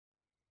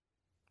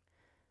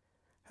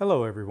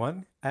Hello,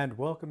 everyone, and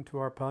welcome to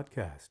our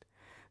podcast.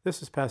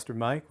 This is Pastor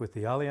Mike with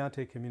the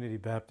Aliante Community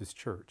Baptist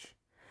Church.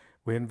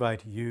 We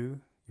invite you,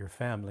 your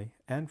family,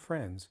 and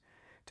friends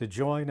to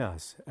join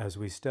us as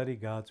we study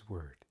God's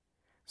Word.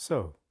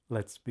 So,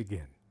 let's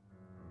begin.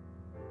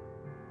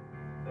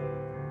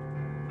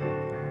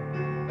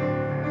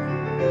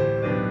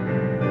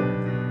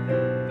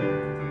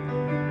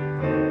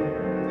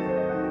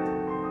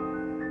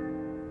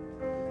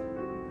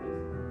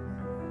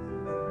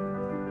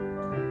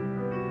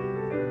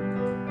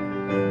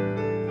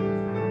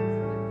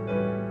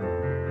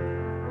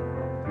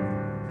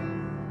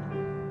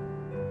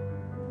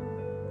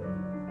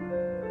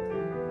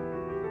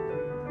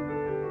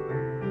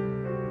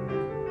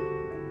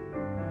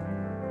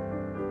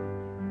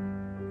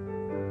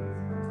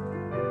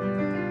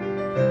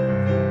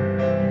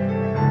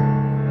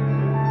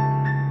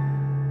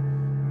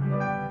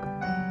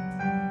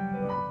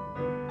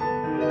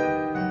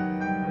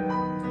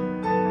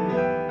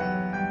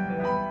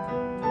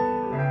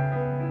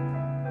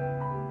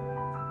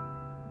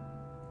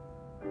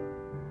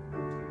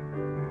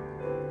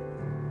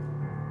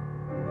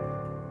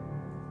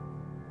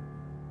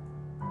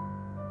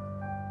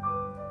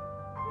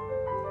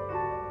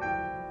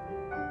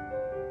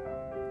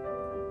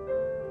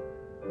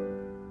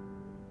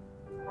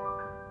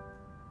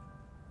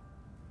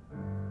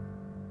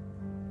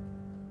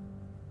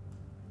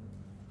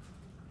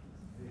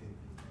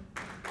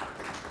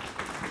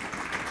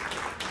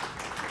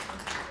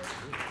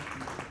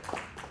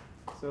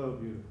 So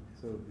beautiful,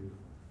 so beautiful.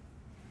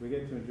 We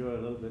get to enjoy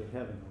a little bit of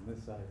heaven on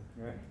this side,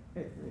 right?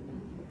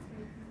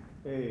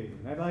 Hey,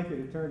 and I'd like you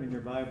to turn in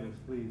your Bibles,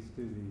 please,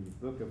 to the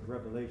book of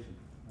Revelation,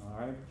 all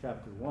right,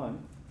 chapter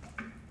 1,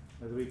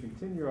 as we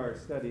continue our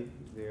study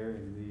there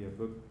in the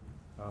book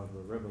of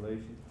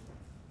Revelation.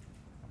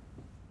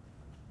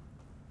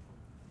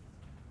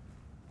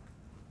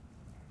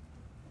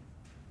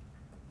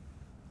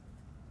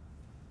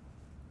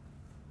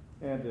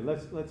 And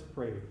let's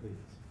pray, please.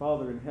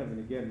 Father in heaven,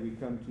 again, we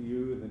come to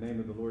you in the name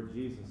of the Lord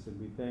Jesus, and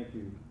we thank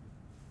you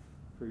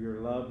for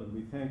your love, and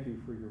we thank you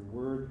for your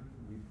word.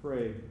 We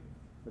pray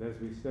that as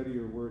we study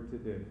your word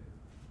today,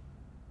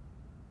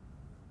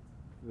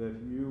 that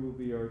you will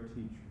be our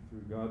teacher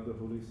through God the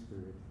Holy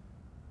Spirit,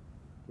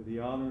 to the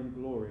honor and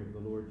glory of the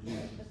Lord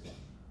Jesus.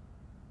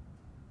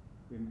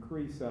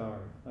 Increase our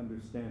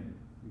understanding,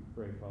 we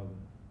pray, Father.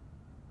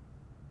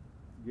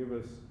 Give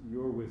us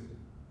your wisdom.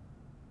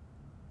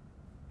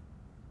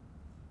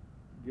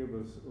 Give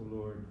us, O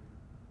Lord,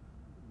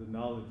 the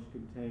knowledge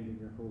contained in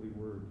your holy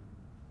word.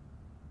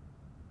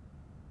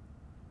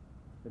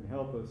 And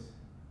help us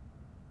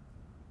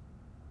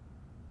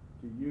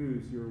to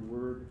use your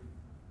word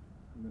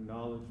and the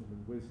knowledge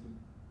and the wisdom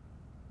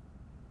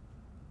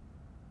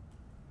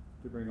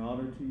to bring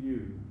honor to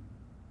you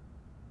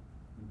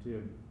and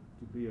to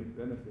be of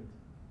benefit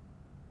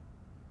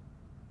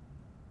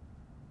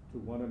to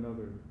one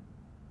another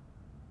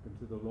and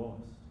to the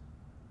lost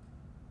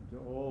and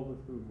to all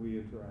with whom we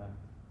interact,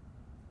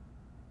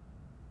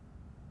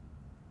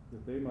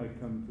 that they might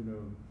come to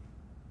know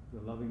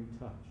the loving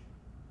touch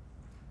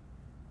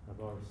of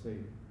our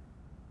Savior.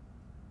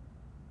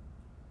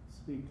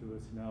 Speak to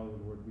us now,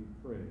 Lord, we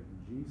pray. In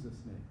Jesus'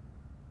 name,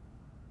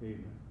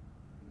 amen.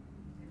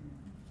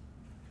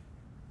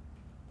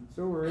 And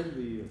so we're in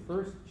the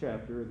first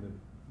chapter in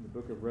the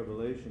book of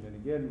Revelation. And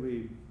again,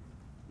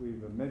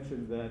 we've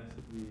mentioned that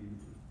the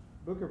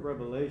book of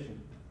Revelation,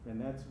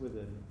 and that's with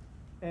an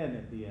N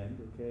at the end,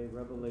 okay?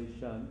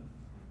 Revelation,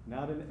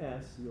 not an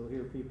S. You'll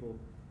hear people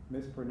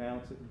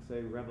mispronounce it and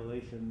say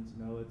revelations.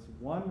 No, it's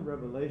one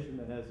revelation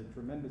that has a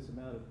tremendous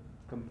amount of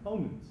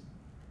components.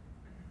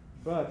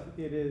 But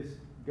it is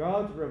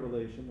God's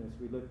revelation,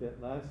 as we looked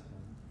at last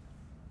time,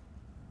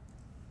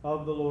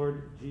 of the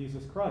Lord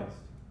Jesus Christ.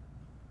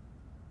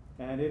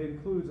 And it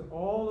includes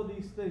all of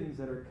these things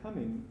that are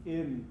coming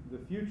in the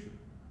future.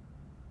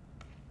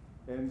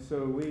 And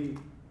so we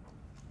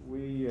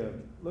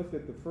looked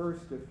at the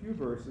first few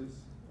verses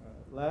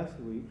last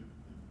week.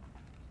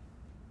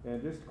 And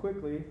just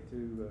quickly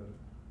to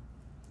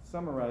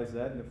summarize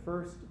that, and the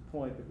first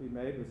point that we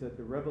made was that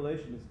the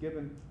revelation is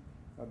given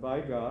by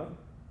God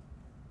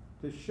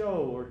to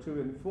show or to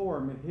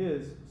inform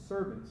his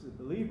servants, the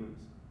believers,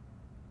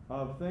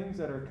 of things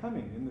that are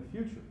coming in the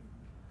future,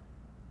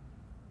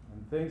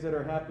 and things that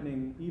are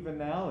happening even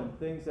now, and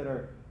things that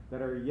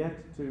are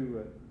yet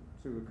to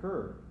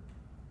occur,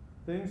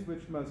 things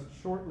which must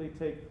shortly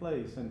take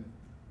place.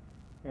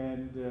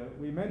 And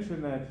we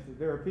mentioned that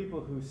there are people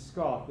who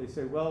scoff. They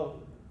say, well,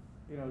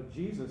 you know,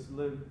 Jesus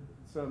lived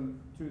some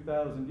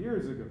 2,000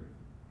 years ago.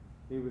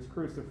 He was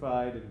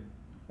crucified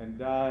and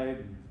died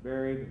and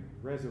buried and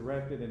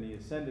resurrected, and he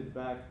ascended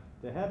back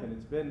to heaven.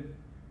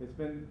 It's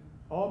been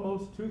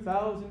almost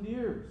 2,000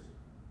 years.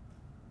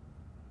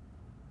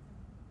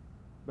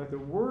 But the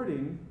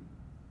wording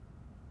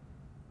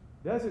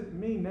doesn't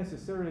mean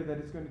necessarily that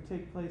it's going to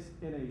take place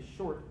in a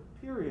short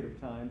period of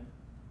time,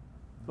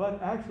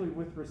 but actually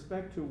with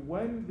respect to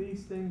when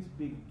these things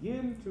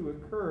begin to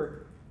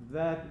occur,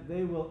 that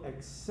they will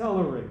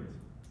accelerate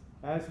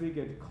as we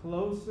get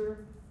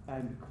closer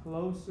and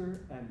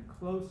closer and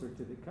closer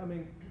to the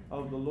coming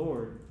of the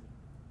Lord,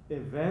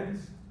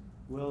 events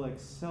will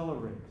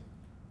accelerate,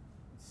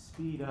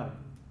 speed up.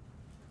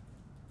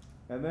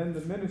 And then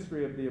the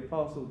ministry of the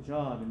Apostle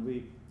John, and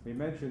we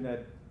mentioned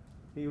that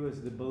he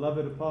was the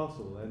beloved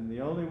apostle and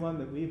the only one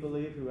that we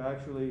believe who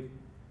actually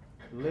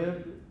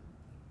lived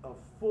a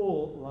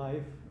full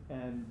life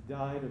and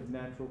died of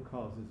natural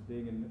causes,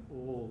 being an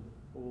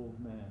old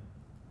man.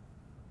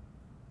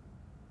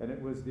 And it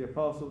was the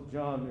Apostle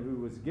John who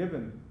was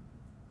given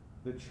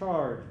the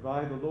charge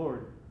by the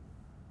Lord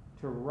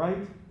to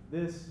write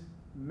this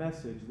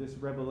message, this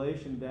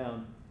revelation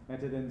down, and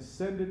to then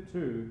send it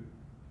to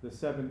the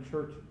 7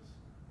 churches.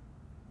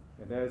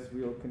 And as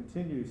we'll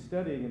continue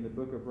studying in the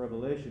book of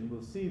Revelation,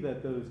 we'll see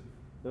that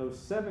those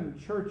 7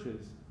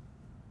 churches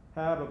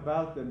have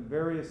about them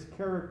various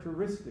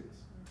characteristics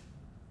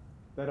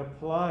that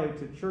apply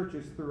to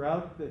churches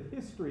throughout the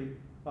history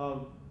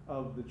of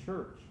the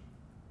church.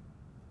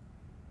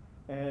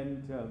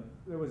 And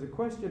there was a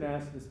question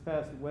asked this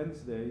past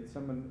Wednesday.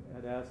 Someone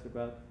had asked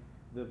about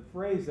the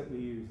phrase that we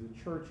use,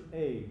 the church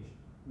age.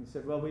 And he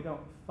said, well, we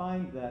don't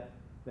find that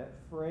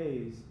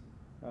phrase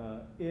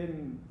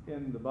in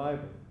the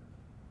Bible.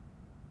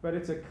 But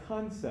it's a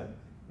concept,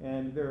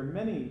 and there are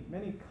many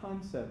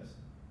concepts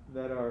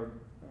that are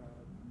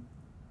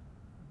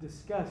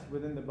discussed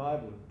within the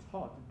Bible,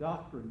 taught,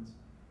 doctrines.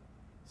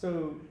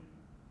 So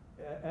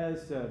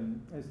as the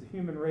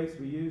human race,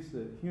 we use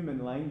the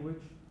human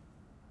language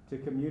to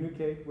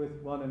communicate with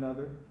one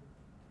another.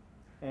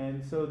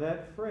 And so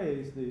that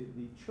phrase, the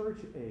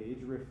church age,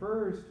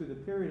 refers to the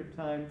period of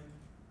time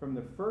from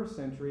the 1st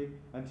century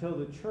until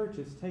the church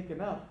is taken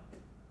up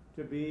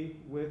to be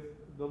with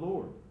the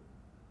Lord.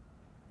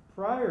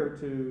 Prior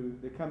to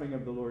the coming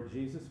of the Lord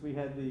Jesus, we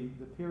had the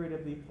period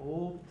of the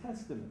Old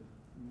Testament.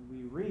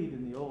 We read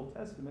in the Old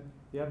Testament,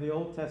 you have the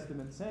Old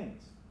Testament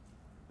saints.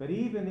 But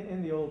even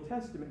in the Old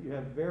Testament, you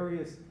have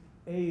various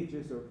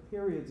ages or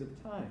periods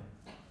of time.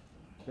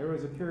 There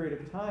was a period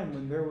of time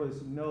when there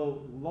was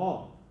no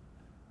law,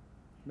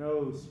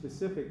 no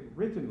specific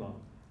written law.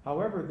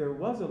 However, there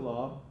was a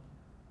law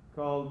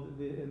called,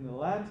 in the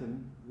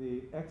Latin,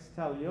 the ex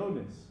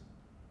talionis.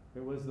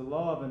 It was the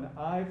law of an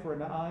eye for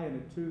an eye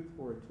and a tooth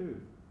for a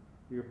tooth.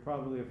 You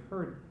probably have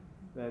heard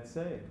that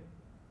saying.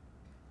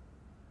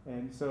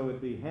 And so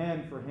it'd be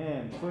hand for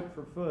hand, foot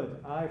for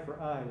foot, eye for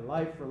eye,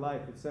 life for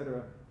life,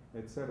 etc.,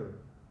 etc.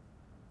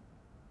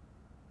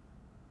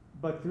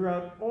 But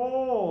throughout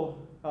all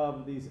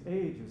of these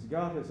ages,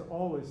 God has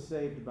always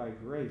saved by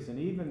grace. And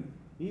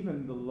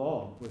even the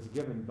law was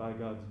given by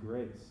God's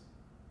grace,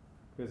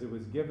 because it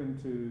was given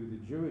to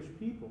the Jewish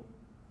people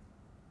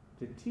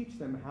to teach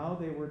them how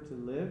they were to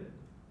live,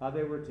 how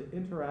they were to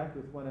interact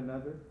with one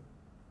another,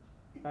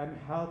 and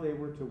how they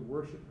were to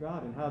worship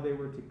God, and how they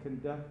were to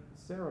conduct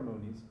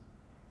ceremonies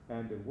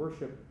and to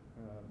worship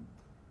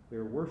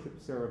their worship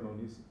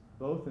ceremonies,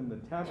 both in the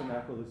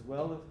tabernacle as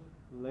well as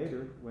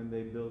later when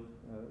they built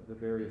the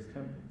various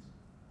temples.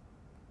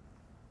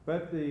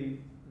 But the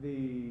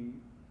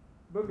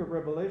book of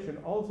Revelation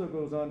also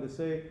goes on to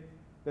say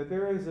that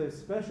there is a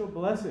special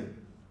blessing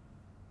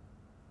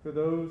to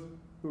those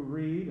who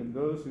read and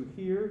those who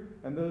hear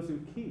and those who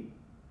keep.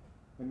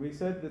 And we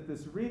said that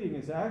this reading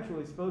is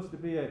actually supposed to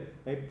be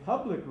a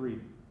public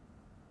reading.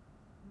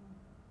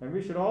 And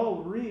we should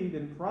all read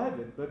in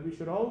private, but we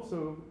should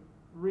also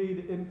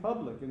read in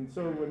public. And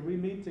so when we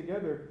meet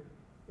together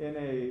in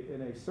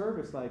a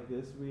service like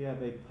this, we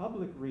have a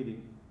public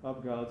reading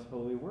of God's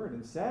holy word.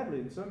 And sadly,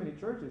 in so many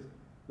churches,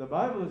 the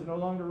Bible is no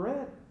longer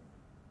read.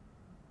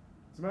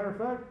 As a matter of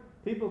fact,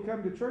 people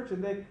come to church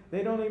and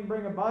they don't even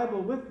bring a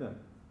Bible with them.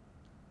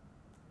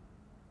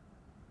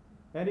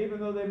 And even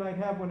though they might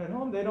have one at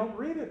home, they don't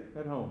read it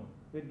at home.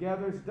 It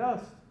gathers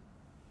dust.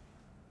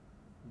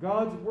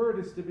 God's word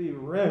is to be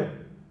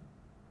read,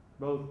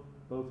 both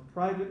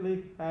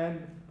privately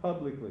and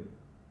publicly.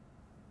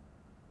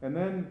 And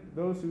then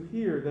those who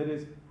hear, that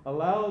is,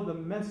 allow the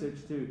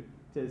message to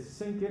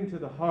sink into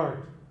the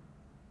heart,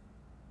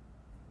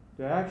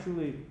 to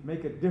actually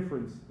make a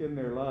difference in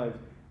their lives.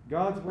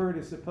 God's word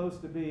is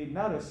supposed to be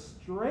not a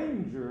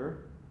stranger,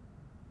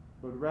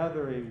 but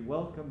rather a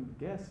welcomed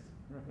guest,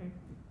 right?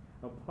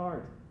 A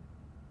part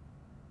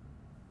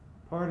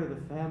of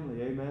the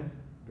family, amen?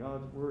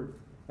 God's word.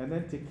 And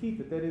then to keep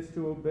it, that is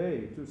to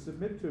obey, to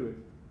submit to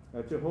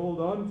it, to hold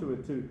on to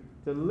it,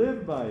 to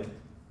live by it.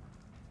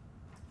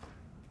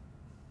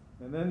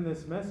 And then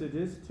this message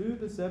is to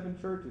the 7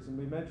 churches. And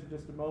we mentioned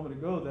just a moment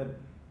ago that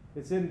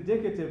it's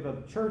indicative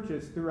of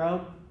churches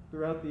throughout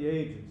the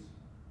ages.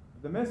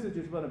 The message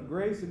is one of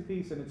grace and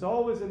peace, and it's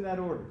always in that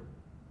order.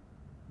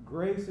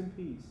 Grace and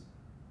peace.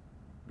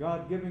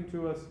 God giving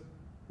to us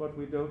what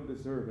we don't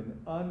deserve, an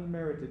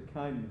unmerited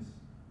kindness,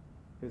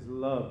 His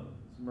love,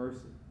 His mercy,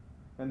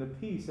 and the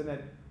peace. And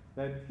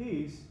that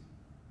peace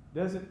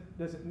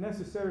doesn't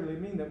necessarily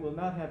mean that we'll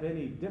not have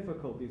any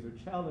difficulties or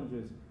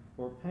challenges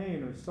or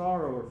pain or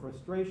sorrow or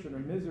frustration or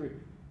misery.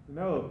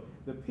 No,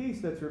 the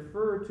peace that's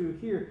referred to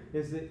here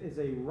is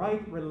a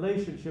right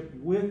relationship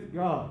with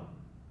God.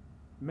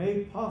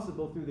 made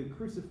possible through the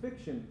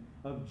crucifixion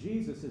of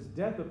Jesus, his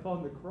death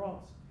upon the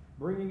cross,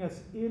 bringing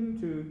us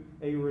into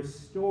a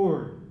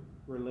restored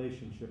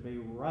relationship, a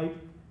right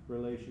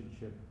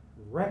relationship,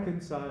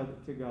 reconciled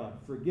to God,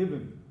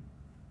 forgiven.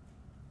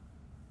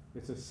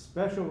 It's a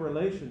special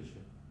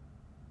relationship.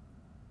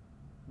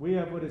 We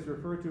have what is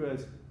referred to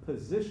as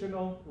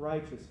positional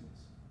righteousness.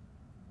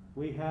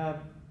 We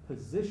have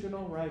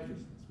positional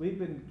righteousness. We've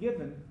been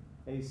given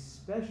a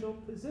special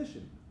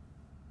position.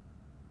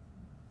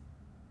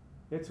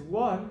 It's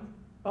one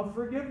of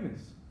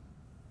forgiveness.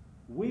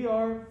 We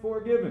are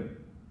forgiven.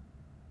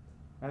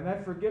 And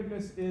that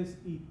forgiveness is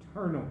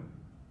eternal.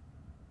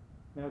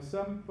 Now,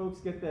 some folks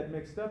get that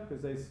mixed up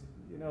because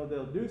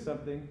they'll do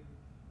something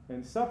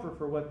and suffer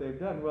for what they've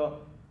done.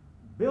 Well,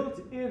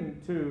 built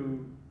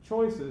into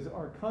choices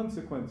are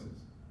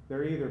consequences.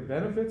 They're either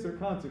benefits or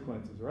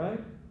consequences, right?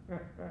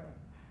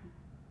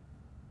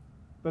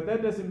 But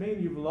that doesn't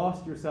mean you've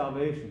lost your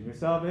salvation. Your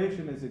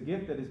salvation is a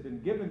gift that has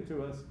been given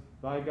to us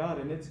by God,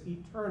 and it's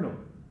eternal.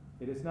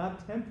 It is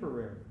not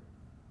temporary.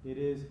 It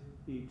is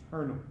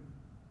eternal.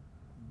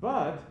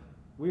 But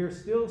we are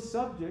still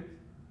subject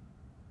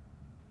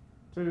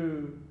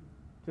to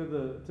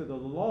the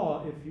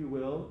law, if you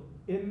will,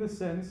 in the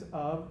sense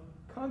of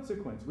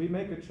consequence. We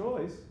make a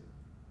choice.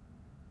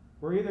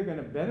 We're either going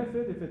to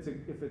benefit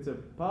if it's a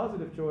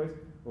positive choice,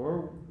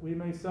 or we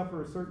may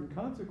suffer a certain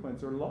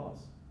consequence or loss.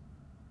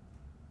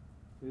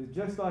 It's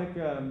just like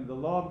the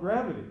law of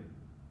gravity.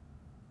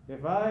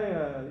 If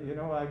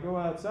I go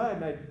outside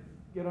and I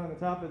get on the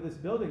top of this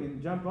building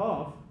and jump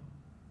off,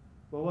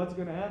 well, what's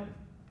going to happen?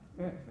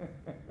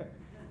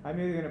 I'm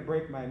either going to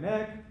break my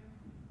neck,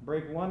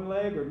 break one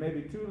leg or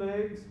maybe two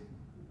legs,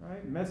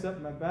 right? Mess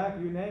up my back,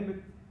 you name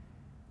it,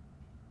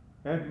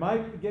 and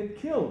might get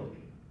killed.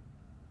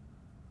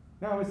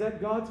 Now, is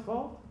that God's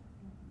fault?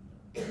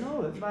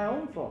 No, it's my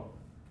own fault.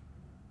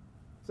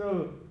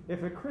 So,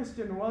 if a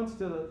Christian wants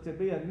to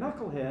be a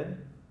knucklehead,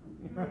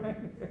 right,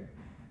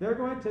 they're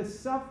going to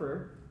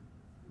suffer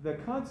the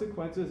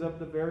consequences of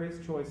the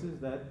various choices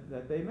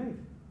that they make.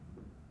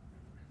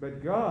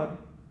 But God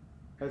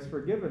has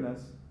forgiven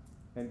us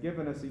and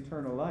given us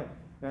eternal life.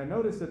 Now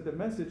notice that the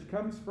message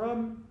comes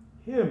from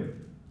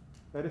Him.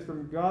 That is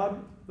from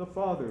God the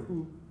Father,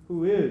 who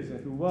is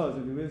and who was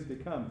and who is to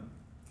come.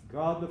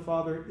 God the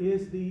Father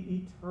is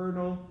the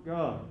eternal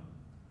God.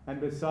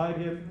 And beside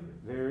Him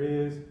there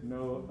is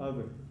no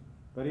other.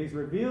 But He's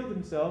revealed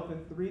Himself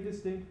in three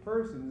distinct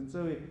persons. And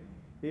so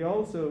He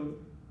also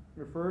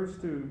refers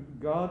to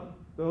God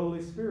the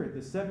Holy Spirit,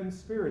 the seven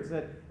spirits.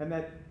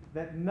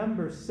 That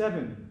number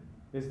 7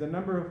 is the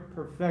number of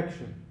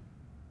perfection,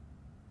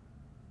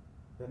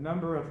 the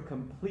number of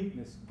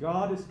completeness.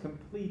 God is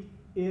complete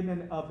in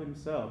and of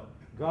Himself.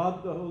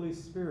 God the Holy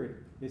Spirit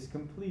is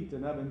complete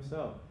and of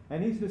Himself.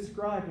 And He's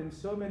described in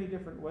so many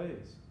different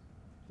ways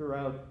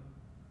throughout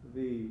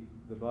the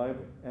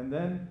Bible. And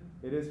then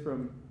it is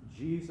from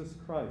Jesus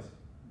Christ,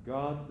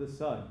 God the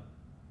Son.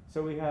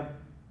 So we have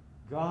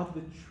God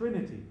the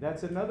Trinity.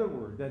 That's another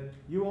word that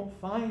you won't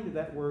find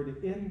that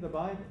word in the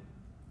Bible.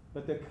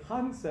 But the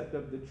concept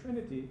of the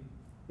Trinity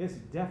is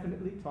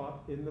definitely taught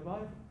in the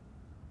Bible.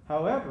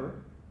 However,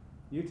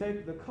 you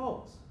take the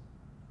cults.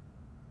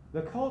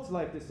 The cults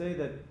like to say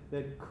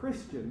that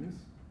Christians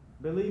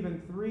believe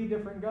in 3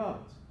 different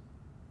gods.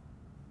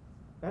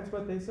 That's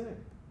what they say.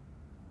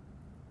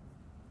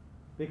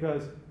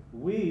 Because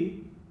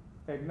we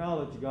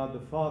acknowledge God the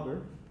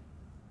Father,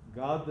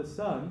 God the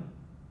Son,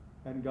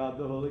 and God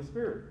the Holy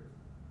Spirit.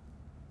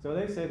 So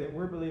they say that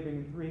we're believing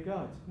in 3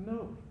 gods.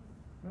 No.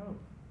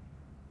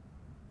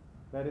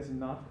 That is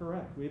not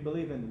correct. We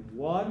believe in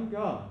one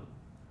God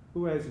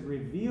who has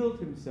revealed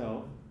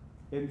Himself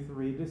in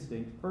 3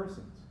 distinct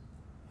persons: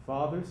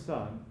 Father,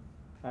 Son,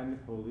 and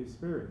Holy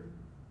Spirit.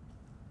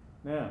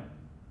 Now,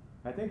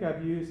 I think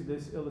I've used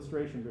this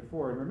illustration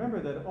before. And remember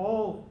that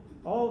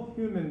all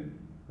human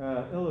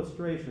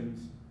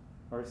illustrations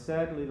are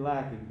sadly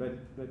lacking,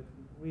 but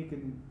we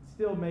can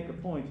still make a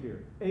point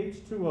here.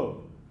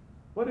 H2O.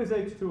 What is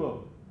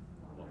H2O?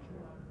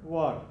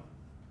 Water.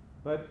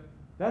 But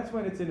that's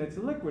when it's in its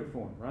liquid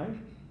form, right?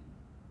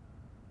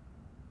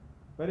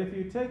 But if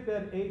you take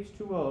that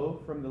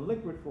H2O from the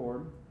liquid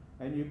form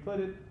and you put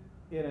it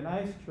in an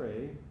ice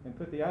tray and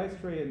put the ice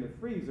tray in the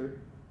freezer,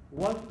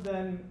 what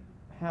then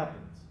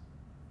happens?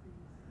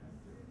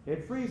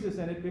 It freezes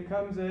and it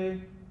becomes a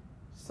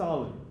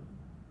solid.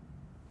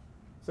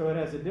 So it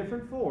has a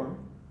different form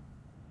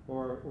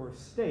or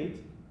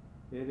state.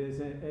 It is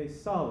a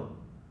solid.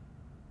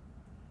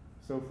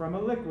 So from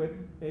a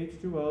liquid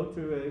H2O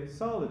to a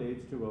solid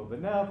H2O.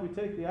 But now if we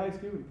take the ice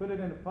cube and put it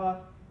in a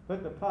pot,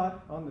 put the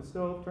pot on the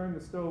stove, turn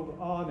the stove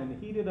on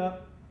and heat it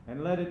up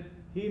and let it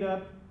heat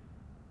up,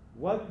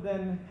 what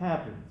then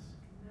happens?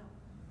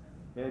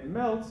 It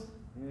melts,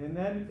 and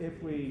then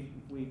if we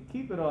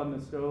keep it on the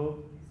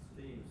stove,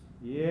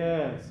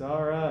 yes,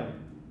 all right.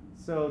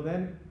 So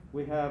then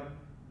we have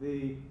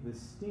the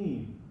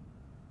steam.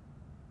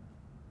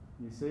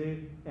 You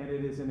see? And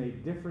it is in a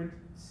different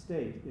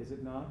state, is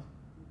it not?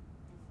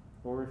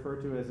 Or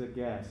referred to as a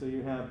gas. So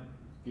you have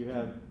You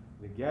have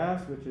the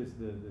gas, which is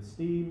the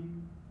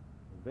steam,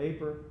 the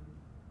vapor,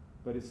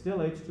 but it's still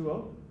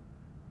H2O.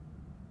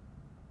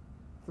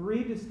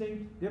 Three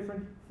distinct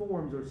different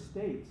forms or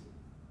states,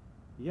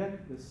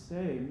 yet the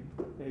same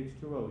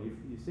H2O.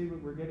 You see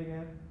what we're getting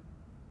at?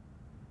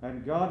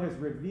 And God has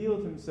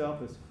revealed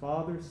himself as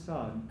Father,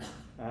 Son,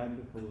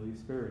 and Holy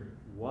Spirit.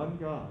 One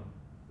God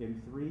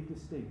in three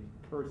distinct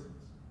persons.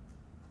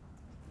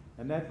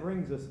 And that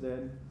brings us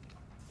then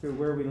to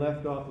where we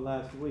left off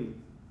last week.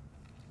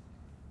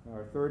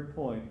 Our third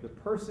point, the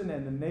person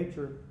and the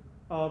nature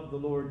of the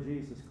Lord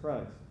Jesus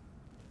Christ.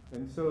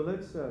 And so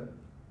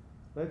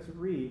let's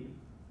read.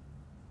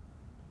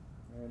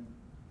 And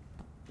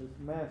this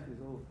mask is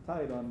a little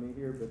tight on me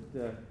here,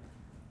 but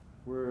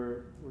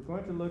we're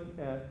going to look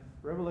at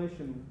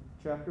Revelation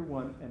chapter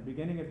 1 and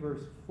beginning at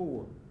verse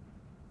 4.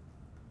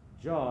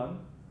 John,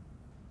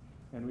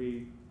 and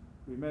we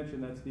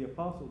mentioned that's the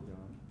Apostle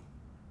John,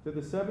 to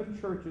the seven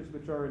churches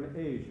which are in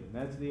Asia, and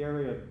that's the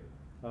area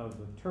of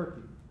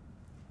Turkey.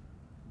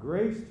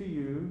 Grace to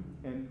you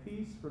and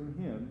peace from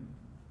him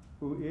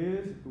who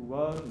is, who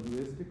was, and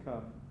who is to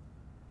come,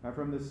 and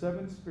from the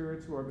seven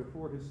spirits who are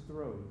before his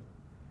throne,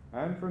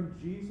 and from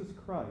Jesus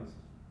Christ,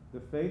 the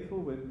faithful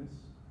witness,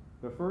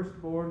 the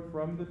firstborn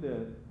from the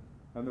dead,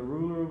 and the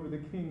ruler over the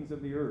kings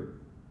of the earth,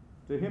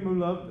 to him who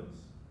loved us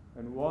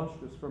and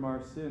washed us from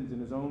our sins in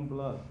his own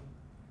blood,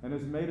 and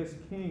has made us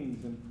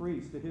kings and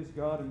priests to his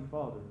God and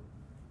Father.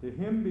 To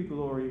him be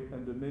glory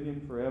and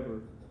dominion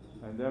forever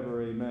and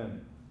ever.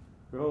 Amen.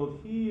 Behold,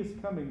 he is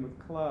coming with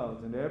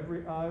clouds, and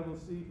every eye will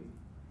see him,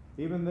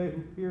 even they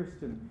who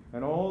pierced him,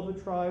 and all the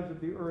tribes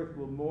of the earth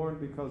will mourn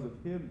because of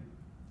him.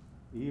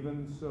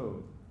 Even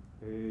so,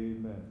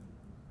 amen.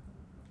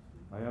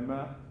 I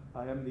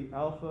am the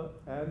Alpha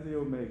and the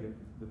Omega,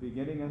 the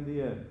beginning and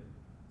the end,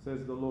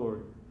 says the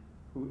Lord,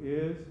 who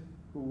is,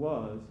 who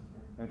was,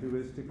 and who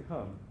is to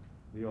come,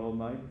 the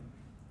Almighty.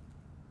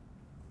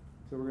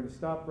 So we're going to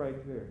stop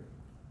right there.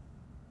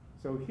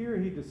 So here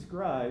he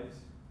describes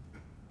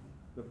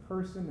the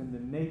person and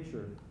the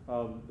nature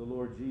of the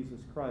Lord Jesus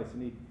Christ.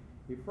 And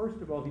he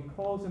first of all, he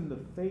calls him the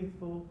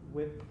faithful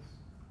witness.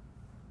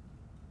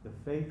 The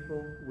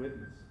faithful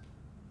witness.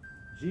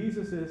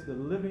 Jesus is the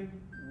living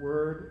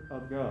Word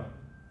of God.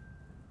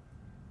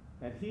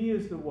 And he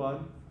is the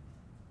one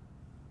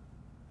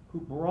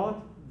who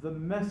brought the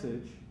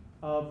message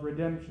of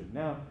redemption.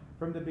 Now,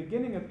 from the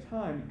beginning of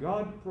time,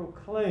 God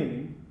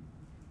proclaimed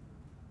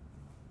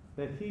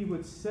that he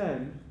would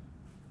send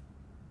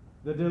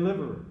the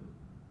deliverer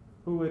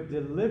who would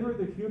deliver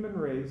the human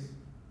race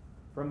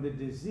from the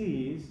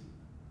disease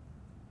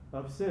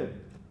of sin.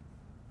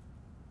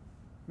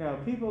 Now,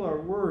 people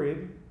are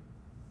worried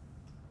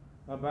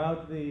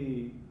about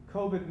the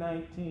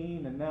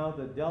COVID-19 and now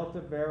the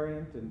Delta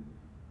variant,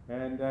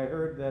 and I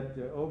heard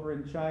that over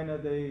in China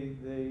they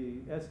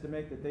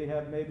estimate that they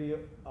have maybe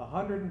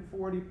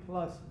 140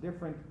 plus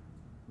different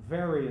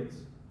variants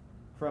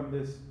from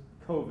this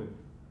COVID.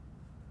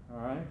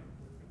 All right?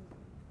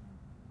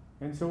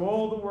 And so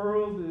all the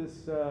world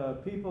is,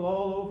 people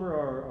all over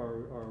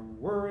are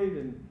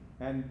worried,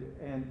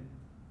 and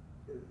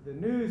the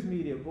news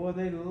media, boy,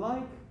 they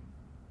like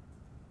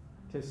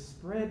to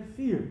spread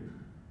fear.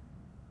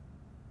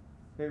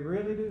 They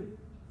really do.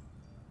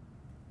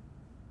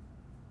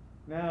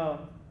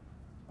 Now,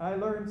 I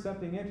learned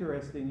something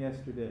interesting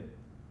yesterday.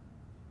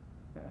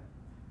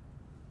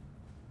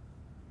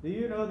 Do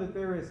you know that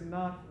there is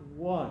not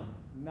one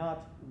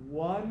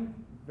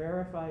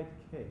verified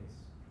case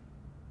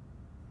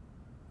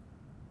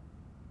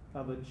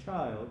of a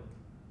child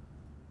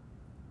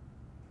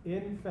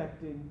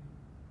infecting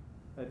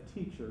a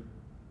teacher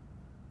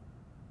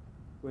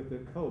with the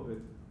COVID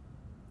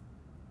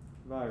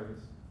virus,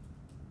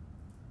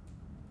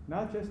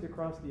 not just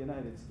across the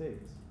United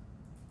States,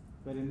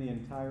 but in the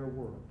entire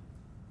world?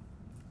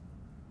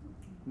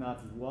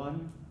 Not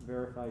one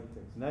verified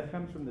case. And that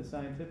comes from the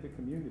scientific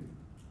community.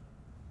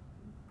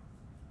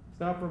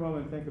 Stop for a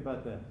moment and think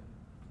about that.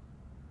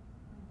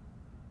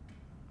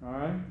 All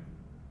right?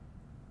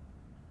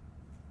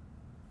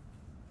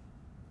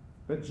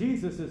 But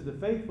Jesus is the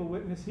faithful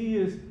witness. He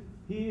is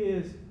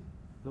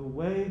the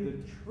way, the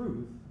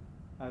truth,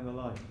 and the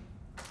life.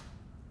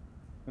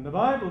 And the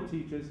Bible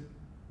teaches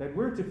that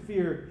we're to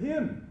fear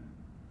him.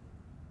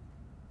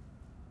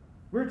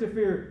 We're to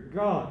fear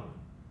God.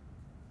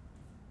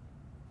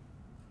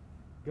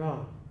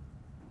 God.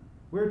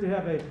 We're to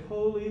have a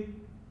holy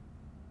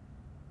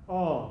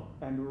awe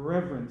and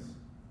reverence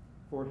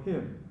for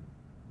him.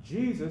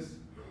 Jesus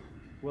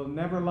will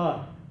never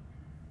lie.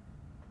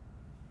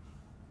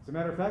 As a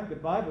matter of fact, the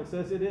Bible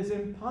says it is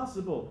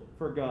impossible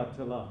for God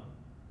to lie.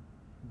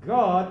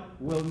 God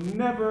will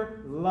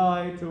never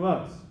lie to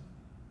us.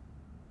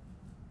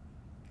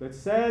 But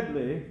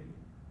sadly,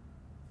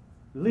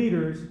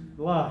 leaders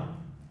lie.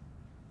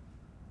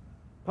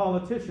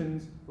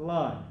 Politicians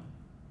lie.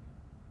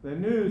 The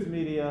news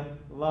media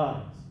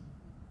lies.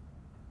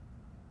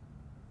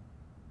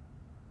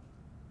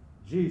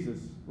 Jesus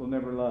will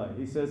never lie.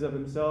 He says of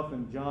himself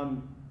in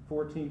John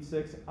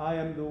 14:6, I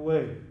am the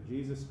way.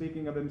 Jesus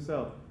speaking of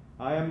himself.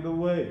 I am the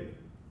way,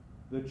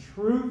 the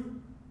truth,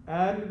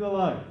 and the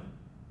life.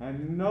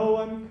 And no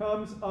one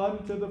comes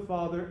unto the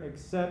Father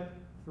except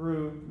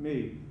through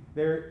me.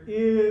 There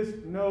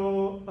is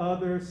no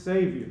other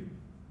Savior.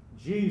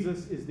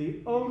 Jesus is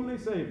the only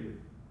Savior.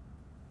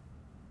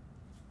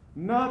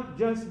 Not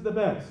just the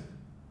best.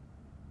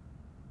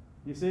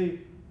 You see,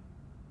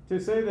 to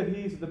say that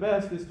he's the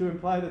best is to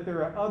imply that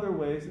there are other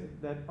ways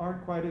that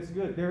aren't quite as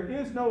good. There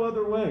is no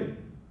other way.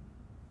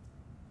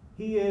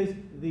 He is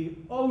the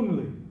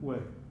only way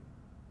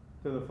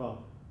to the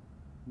Father.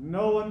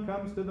 No one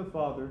comes to the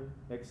Father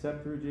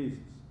except through Jesus.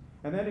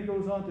 And then he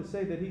goes on to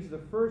say that he's the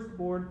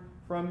firstborn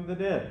from the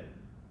dead.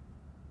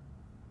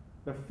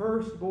 The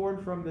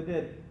firstborn from the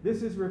dead.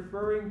 This is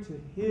referring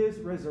to his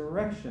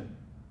resurrection.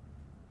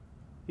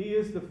 He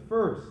is the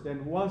first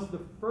and was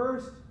the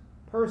first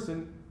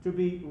person to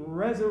be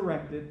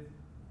resurrected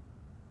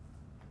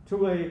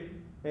to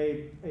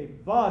a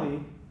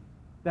body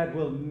that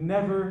will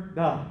never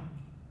die.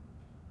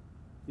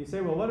 You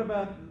say, well, what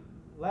about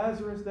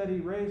Lazarus that he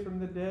raised from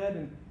the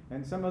dead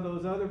and some of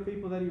those other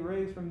people that he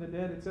raised from the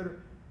dead, etc.?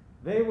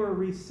 They were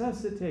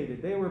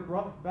resuscitated. They were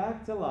brought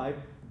back to life,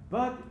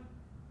 but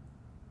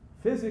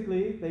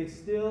physically they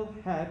still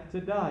had to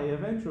die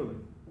eventually.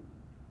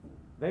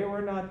 They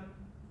were not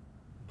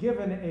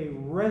given a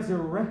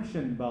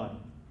resurrection body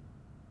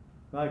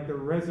like the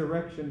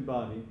resurrection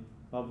body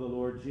of the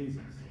Lord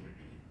Jesus.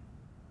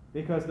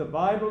 Because the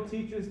Bible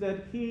teaches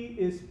that he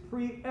is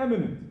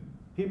preeminent.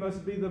 He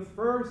must be the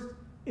first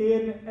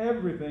in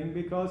everything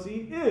because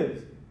he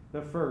is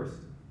the first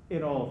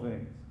in all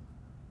things.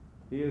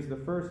 He is the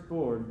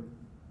firstborn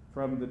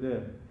from the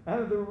dead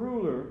and the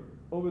ruler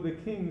over the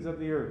kings of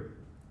the earth.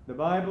 The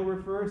Bible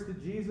refers to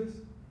Jesus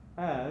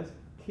as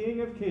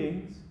King of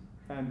kings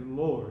and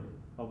Lord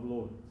of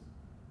lords.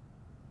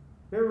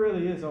 There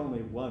really is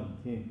only one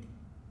king.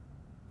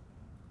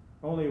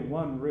 Only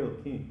one real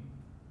king.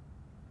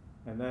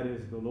 And that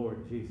is the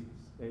Lord Jesus.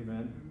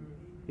 Amen.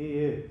 He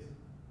is.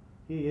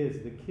 He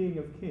is the King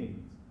of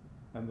kings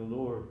and the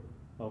Lord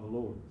of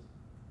lords.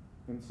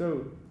 And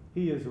so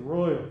he is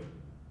royal.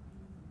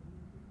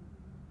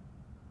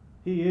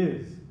 He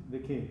is the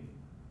king.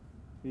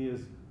 He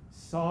is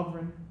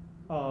sovereign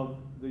of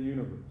the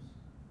universe.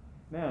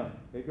 Now,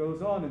 it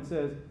goes on and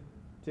says,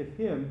 to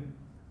him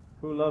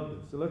who loved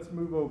us. So let's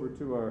move over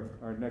to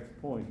our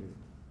next point here.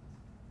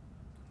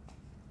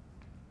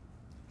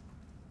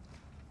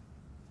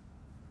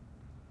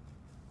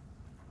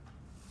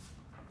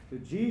 To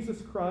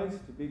Jesus Christ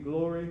be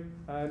glory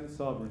and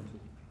sovereignty.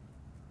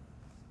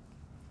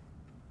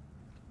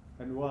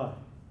 And why?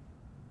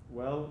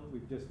 Well,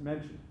 we've just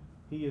mentioned,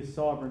 he is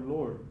sovereign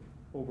Lord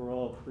over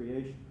all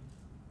creation.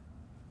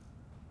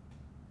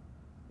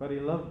 But he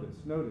loved us.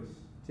 Notice,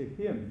 to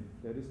him,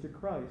 that is to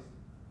Christ,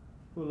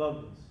 who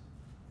loved us.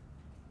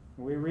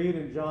 And we read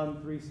in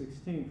John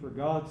 3:16, for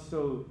God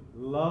so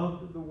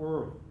loved the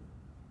world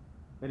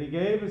that he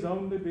gave his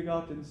only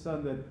begotten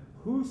Son, that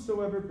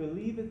whosoever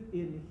believeth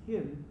in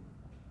him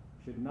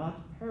should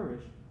not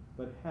perish,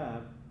 but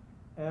have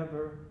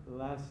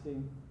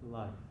everlasting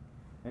life.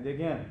 And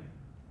again,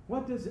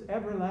 what does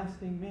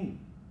everlasting mean?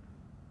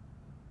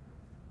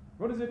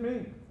 What does it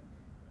mean?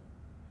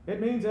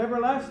 It means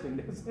everlasting,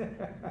 doesn't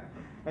it?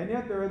 And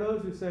yet there are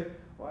those who say,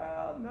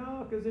 well,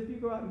 no, because if you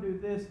go out and do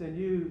this, then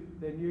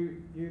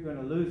you're going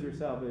to lose your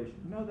salvation.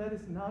 No, that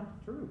is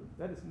not true.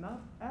 That is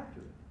not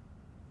accurate.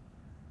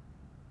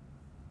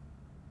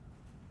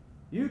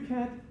 You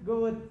can't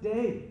go a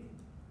day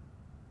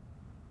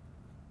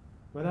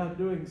without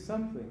doing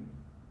something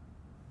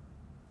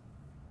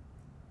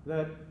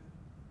that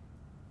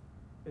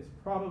is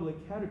probably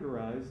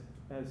categorized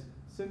as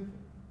sinful.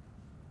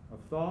 A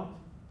thought,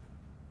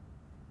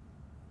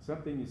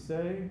 something you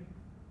say,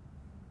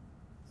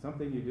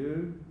 something you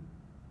do,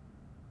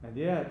 and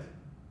yet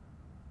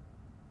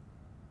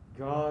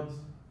God's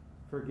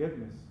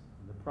forgiveness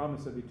and the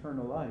promise of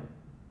eternal life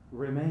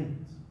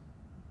remains.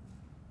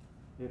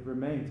 It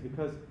remains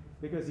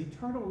because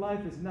eternal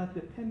life is not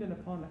dependent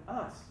upon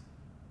us,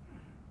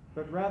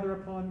 but rather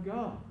upon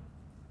God.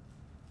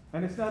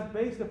 And it's not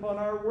based upon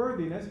our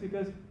worthiness,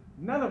 because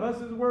none of us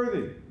is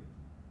worthy.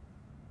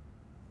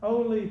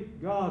 Only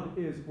God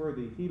is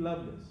worthy. He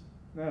loved us.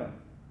 Now,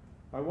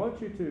 I want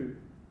you to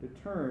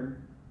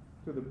turn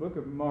to the book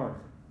of Mark.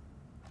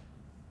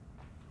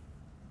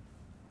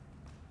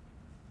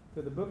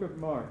 To the book of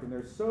Mark. And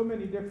there's so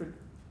many different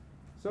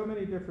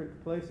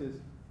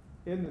places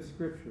in the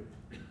Scripture.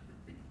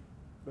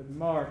 But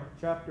Mark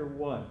chapter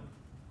 1.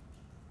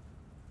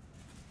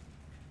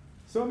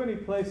 So many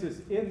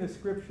places in the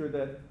Scripture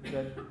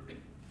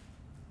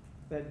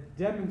that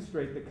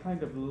demonstrate the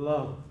kind of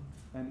love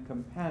and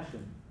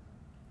compassion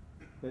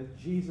that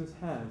Jesus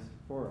has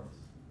for us.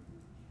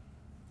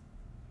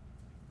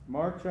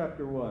 Mark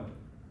chapter 1.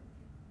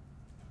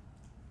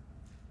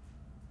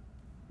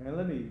 And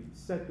let me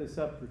set this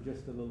up for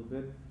just a little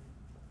bit.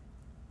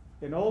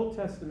 In Old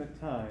Testament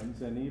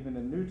times, and even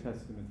in New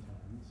Testament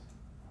times,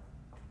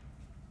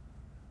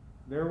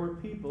 there were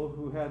people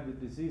who had the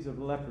disease of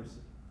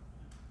leprosy.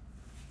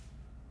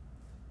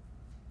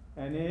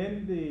 And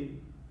in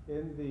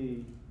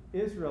the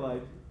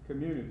Israelite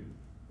community,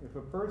 if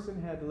a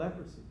person had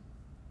leprosy,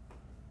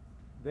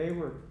 they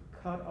were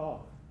cut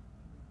off.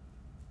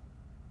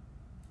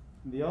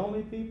 The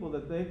only people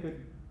that they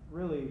could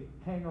really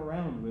hang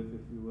around with,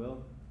 if you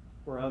will,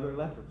 were other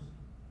lepers.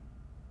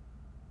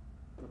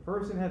 If a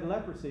person had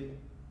leprosy,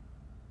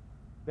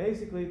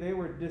 basically they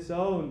were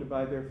disowned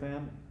by their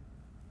family.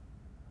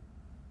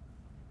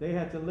 They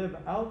had to live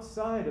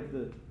outside of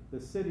the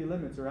city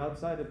limits, or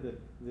outside of the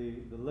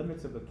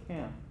limits of a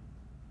camp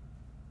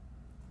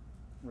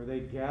where they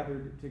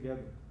gathered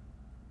together.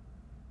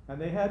 And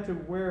they had to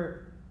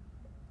wear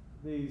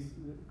these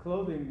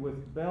clothing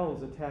with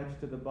bells attached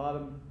to the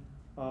bottom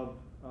of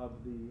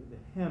the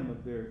hem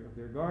of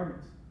their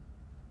garments.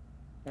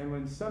 And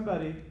when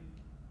somebody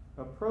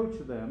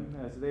approached them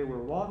as they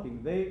were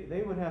walking,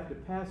 they would have to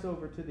pass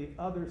over to the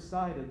other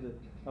side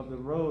of the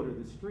road or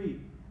the street,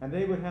 and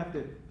they would have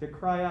to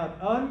cry out,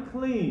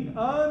 "Unclean,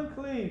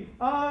 unclean,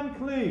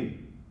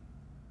 unclean,"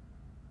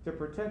 to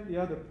protect the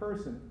other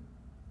person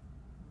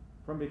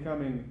from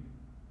becoming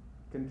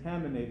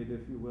contaminated,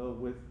 if you will,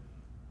 with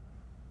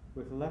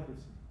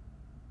leprosy.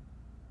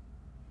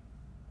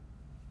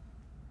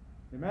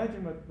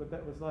 Imagine what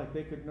that was like.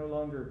 They could no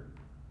longer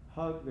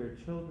hug their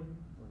children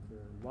or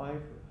their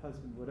wife or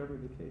husband, whatever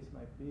the case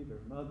might be, their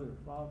mother or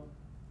father.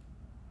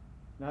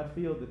 Not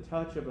feel the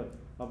touch of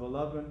a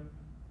loved one.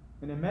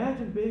 And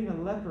imagine being a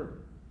leper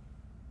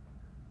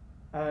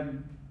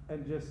and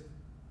just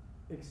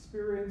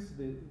experience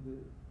the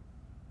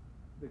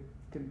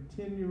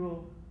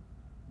continual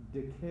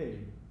decay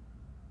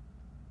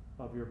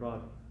of your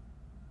body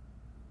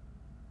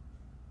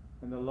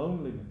and the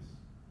loneliness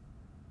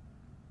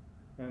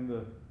and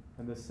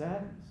the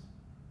sadness.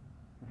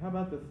 And how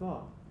about the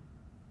thought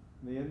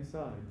on the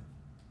inside?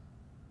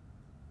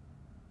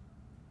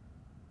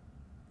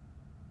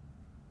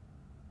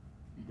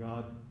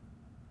 God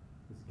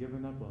has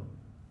given up on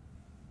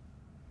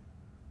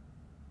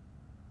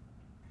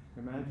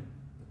you. Imagine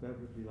what that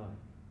would be like.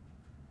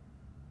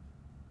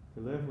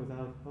 To live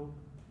without hope.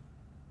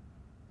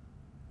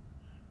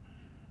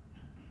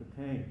 The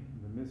pain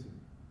and the misery.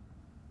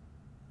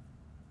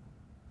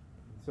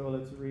 And so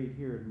let's read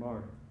here in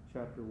Mark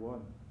chapter 1,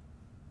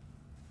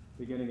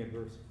 beginning at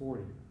verse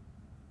 40.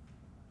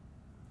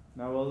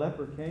 Now a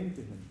leper came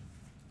to him,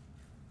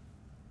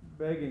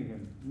 begging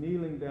him,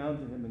 kneeling down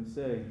to him and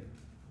saying,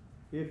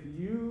 "If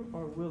you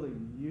are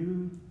willing,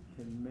 you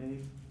can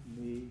make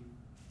me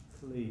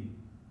clean."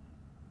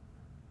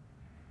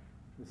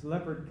 This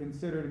leper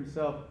considered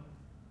himself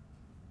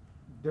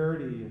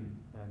dirty and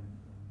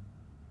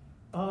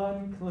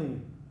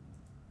unclean.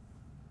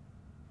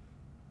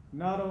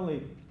 Not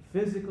only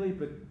physically,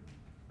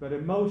 but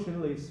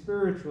emotionally,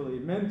 spiritually,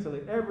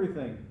 mentally,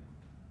 everything.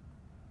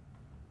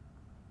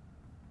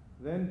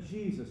 Then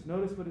Jesus,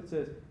 notice what it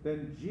says,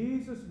 then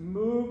Jesus,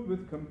 moved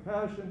with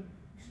compassion,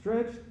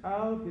 stretched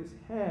out his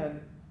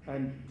hand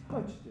and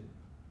touched it.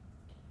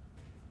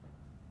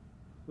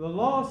 The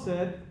law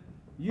said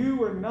you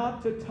were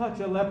not to touch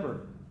a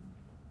leper.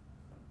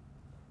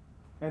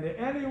 And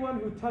anyone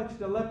who touched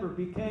a leper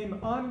became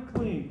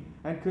unclean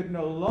and could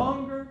no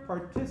longer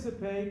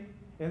participate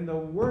in the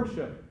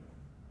worship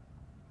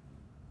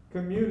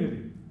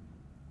community.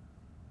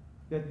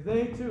 That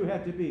they too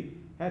had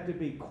to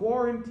be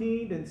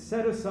quarantined and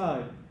set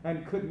aside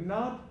and could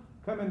not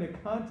come into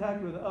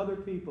contact with other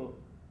people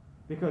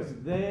because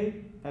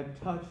they had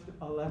touched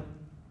a leper.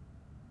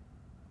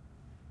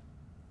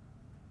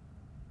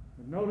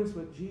 And notice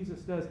what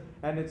Jesus does,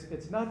 and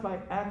it's not by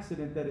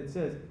accident that it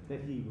says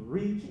that he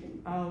reached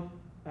out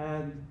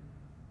and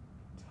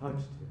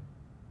touched him.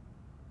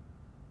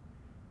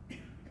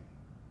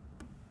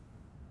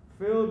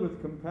 Filled with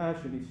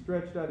compassion, he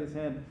stretched out his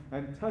hand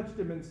and touched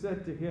him and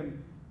said to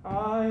him,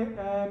 "I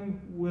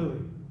am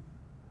willing.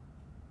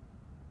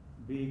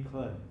 Be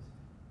cleansed."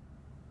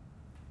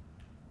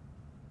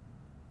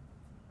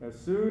 As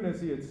soon as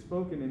he had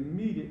spoken,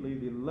 immediately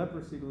the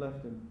leprosy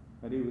left him,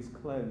 and he was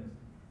cleansed.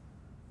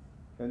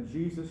 And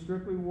Jesus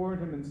strictly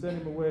warned him and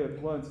sent him away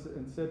at once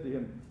and said to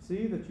him,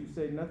 "See that you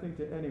say nothing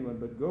to anyone,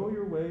 but go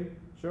your way,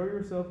 show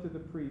yourself to the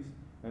priest,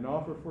 and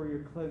offer for your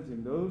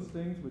cleansing those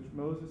things which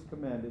Moses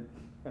commanded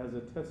as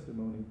a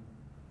testimony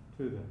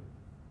to them."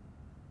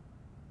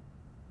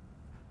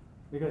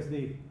 Because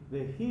the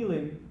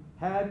healing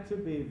had to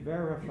be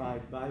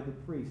verified by the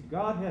priest.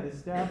 God had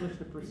established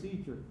a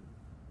procedure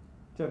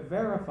to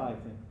verify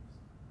things.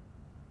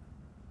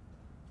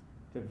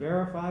 To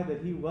verify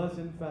that he was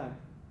in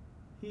fact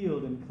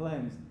healed and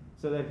cleansed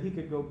so that he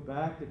could go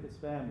back to his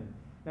family.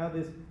 Now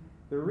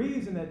the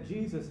reason that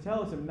Jesus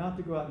tells him not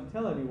to go out and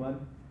tell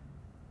anyone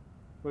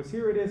was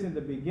here it is in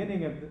the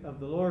beginning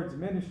of the Lord's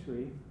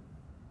ministry,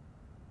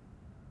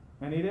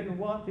 and he didn't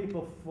want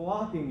people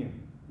flocking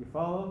him. You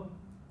follow?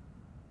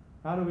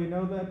 How do we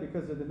know that?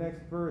 Because of the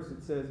next verse.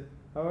 It says,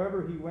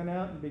 "However, he went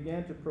out and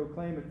began to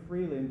proclaim it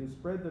freely and to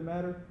spread the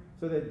matter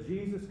so that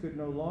Jesus could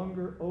no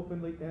longer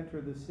openly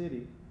enter the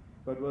city,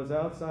 but was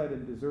outside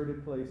in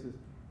deserted places,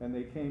 and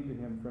they came to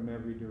him from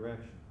every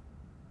direction."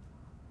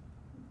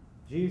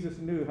 Jesus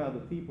knew how the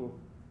people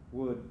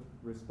would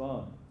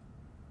respond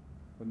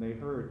when they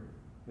heard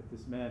that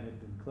this man had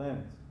been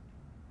cleansed.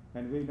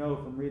 And we know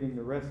from reading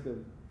the rest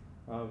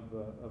of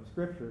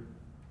Scripture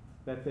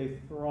that they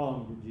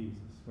thronged Jesus.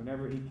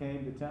 Whenever he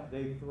came to town,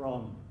 they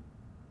thronged.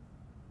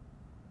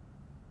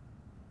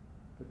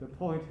 But the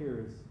point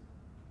here is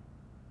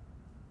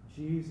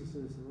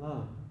Jesus'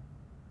 love.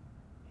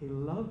 He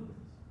loved us.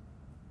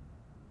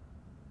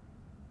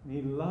 And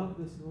he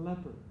loved this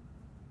leper.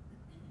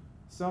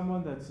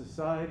 Someone that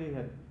society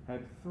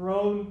had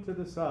thrown to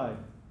the side.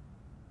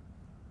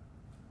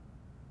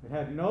 It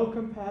had no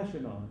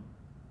compassion on,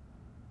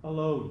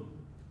 alone.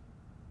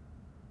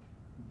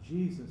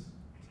 Jesus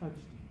touched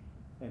him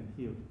and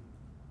healed him.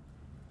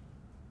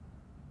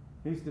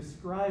 He's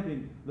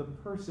describing the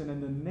person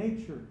and the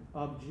nature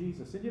of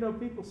Jesus. And you know,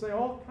 people say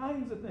all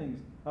kinds of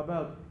things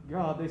about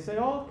God. They say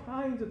all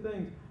kinds of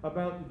things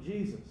about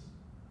Jesus.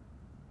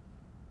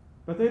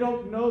 But they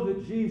don't know the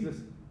Jesus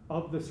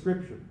of the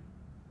Scripture.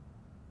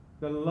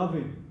 The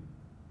loving,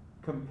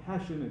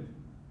 compassionate,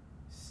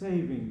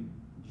 saving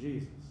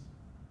Jesus.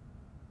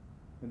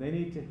 And they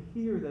need to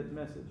hear that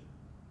message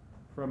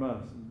from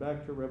us. And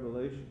back to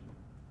Revelation.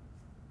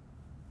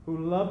 Who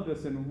loved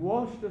us and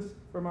washed us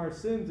from our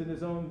sins in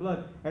his own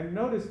blood. And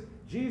notice,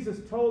 Jesus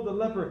told the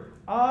leper,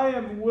 I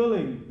am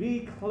willing,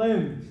 be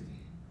cleansed.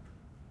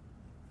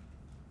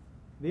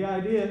 The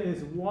idea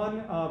is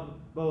one of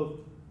both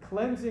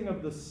cleansing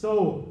of the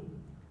soul,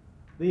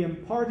 the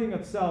imparting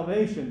of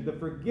salvation, the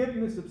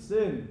forgiveness of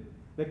sin,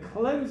 the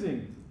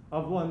cleansing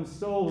of one's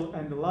soul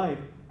and life,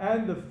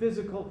 and the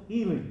physical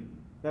healing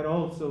that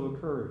also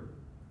occurred.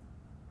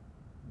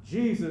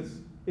 Jesus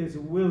is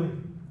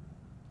willing.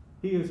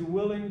 He is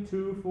willing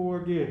to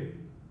forgive.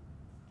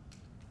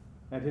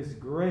 And his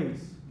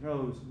grace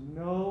knows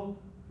no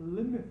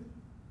limit.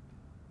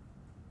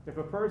 If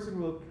a person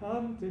will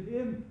come to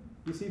him,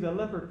 you see, the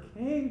leper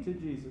came to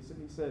Jesus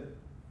and he said,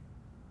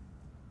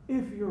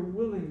 if you're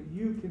willing,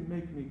 you can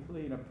make me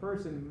clean. A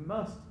person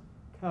must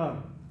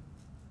come.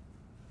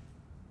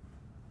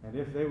 And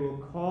if they will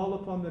call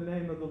upon the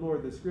name of the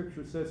Lord, the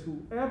Scripture says,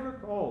 whoever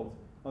calls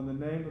on the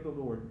name of the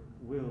Lord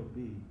will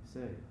be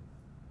saved.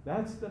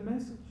 That's the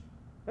message.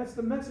 That's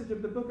the message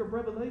of the book of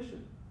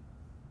Revelation.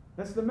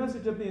 That's the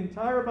message of the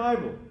entire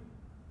Bible.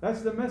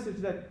 That's the message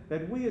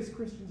that we as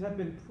Christians have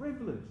been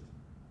privileged,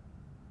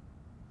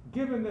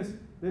 given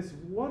this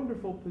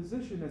wonderful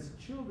position as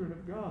children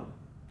of God,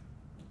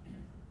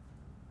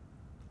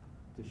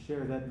 to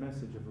share that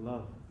message of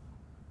love.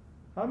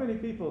 How many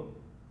people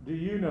do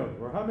you know,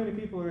 or how many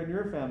people are in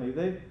your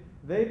family,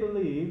 they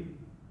believe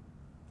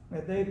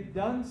that they've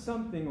done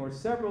something or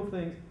several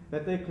things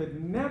that they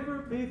could never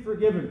be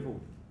forgiven for?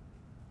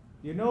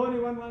 Do you know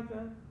anyone like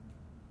that?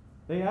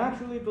 They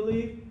actually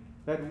believe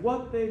that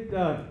what they've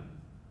done,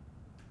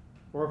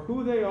 or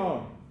who they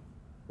are,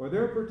 or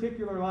their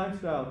particular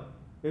lifestyle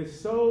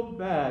is so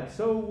bad,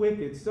 so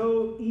wicked,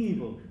 so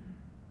evil,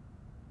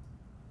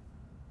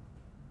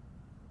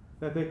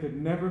 that they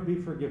could never be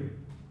forgiven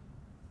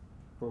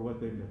for what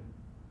they've done.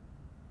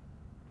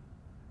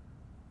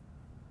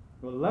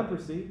 Well,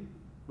 leprosy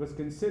was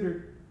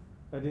considered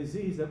a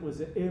disease that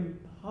was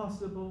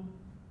impossible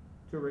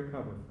to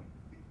recover from.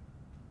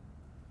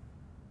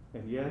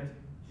 And yet,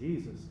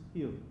 Jesus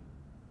healed him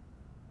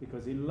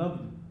because he loved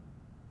him,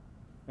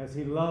 as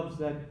he loves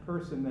that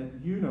person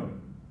that you know,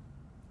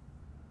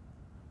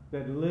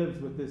 that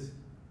lives with this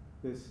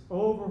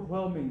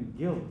overwhelming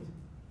guilt,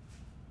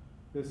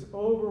 this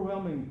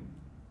overwhelming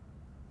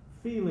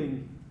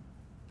feeling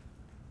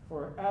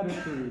or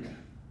attitude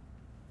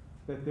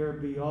that they're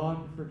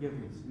beyond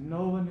forgiveness.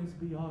 No one is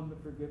beyond the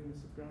forgiveness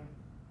of God.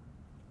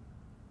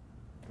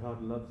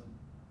 God loves them.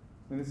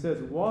 And it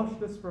says,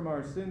 washed us from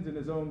our sins in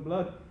his own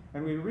blood.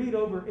 And we read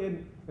over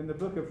in the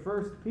book of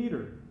 1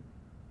 Peter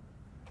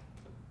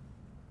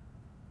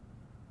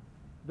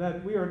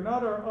that we are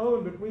not our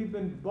own, but we've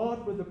been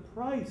bought with a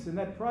price. And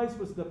that price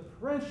was the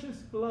precious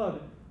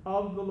blood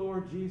of the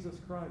Lord Jesus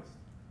Christ.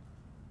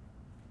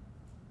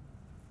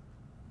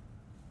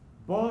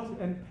 Bought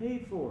and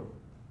paid for.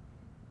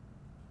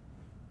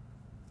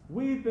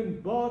 We've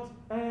been bought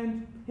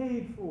and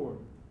paid for.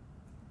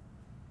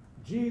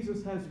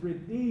 Jesus has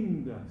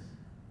redeemed us.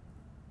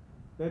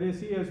 That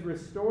is, he has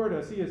restored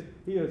us.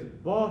 He has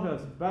bought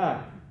us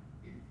back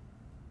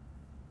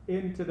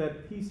into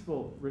that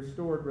peaceful,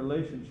 restored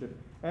relationship.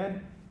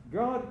 And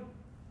God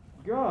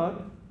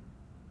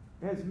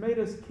has made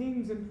us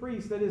kings and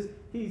priests. That is,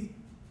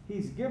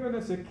 He's given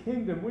us a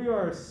kingdom. We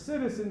are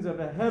citizens of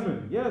a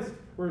heaven. Yes,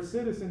 we're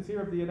citizens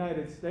here of the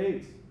United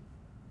States.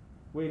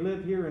 We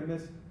live here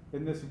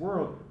in this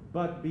world.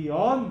 But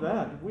beyond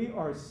that, we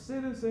are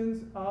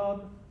citizens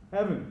of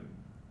heaven.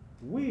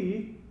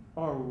 We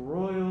are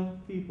royal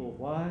people.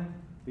 Why?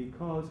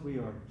 Because we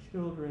are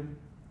children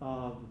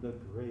of the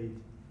great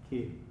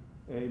King.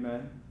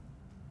 Amen.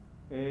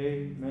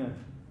 Amen.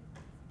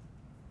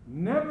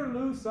 Never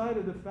lose sight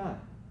of the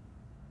fact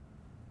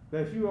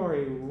that you are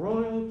a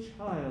royal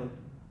child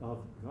of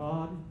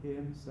God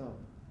himself.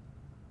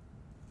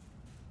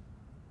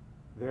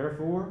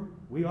 Therefore,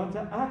 we ought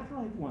to act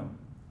like one.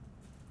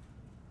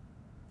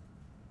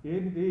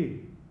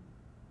 Indeed.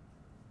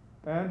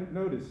 And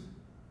notice,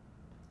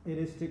 it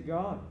is to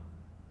God.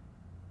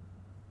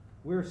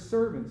 We're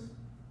servants,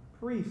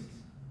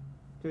 priests,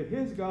 to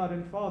his God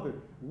and Father.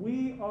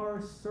 We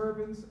are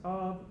servants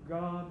of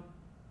God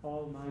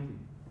Almighty.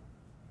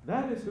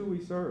 That is who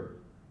we serve.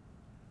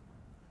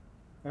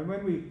 And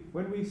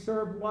when we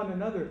serve one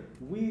another,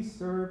 we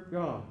serve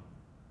God.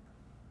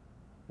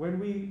 When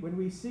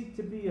we seek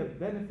to be a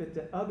benefit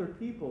to other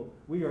people,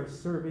 we are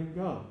serving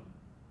God.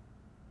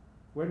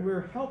 When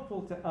we're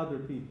helpful to other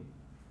people,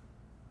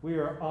 we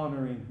are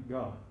honoring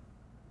God.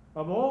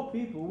 Of all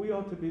people, we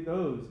ought to be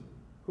those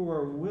who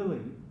are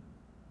willing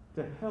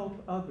to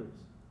help others.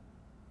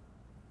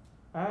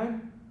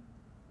 And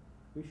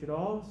we should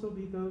also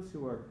be those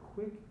who are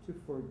quick to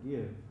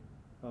forgive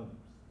others.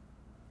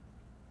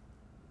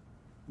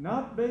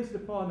 Not based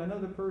upon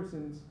another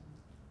person's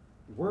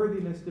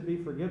worthiness to be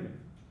forgiven,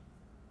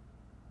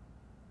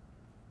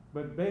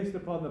 but based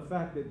upon the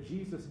fact that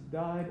Jesus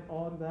died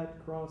on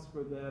that cross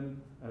for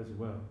them as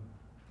well.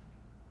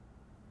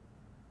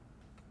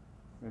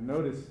 And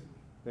notice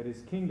that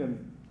his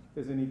kingdom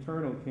is an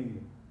eternal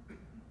kingdom.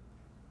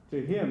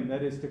 To him,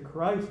 that is to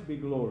Christ, be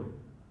glory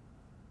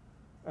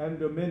and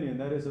dominion,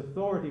 that is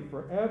authority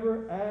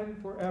forever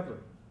and forever.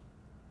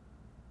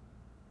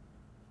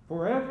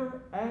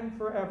 Forever and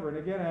forever. And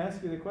again, I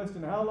ask you the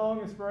question, how long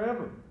is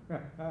forever?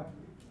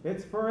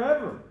 It's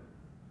forever.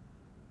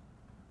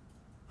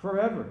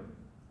 Forever.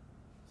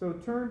 So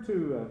turn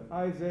to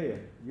Isaiah.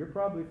 You're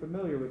probably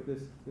familiar with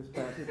this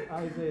passage,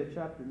 Isaiah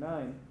chapter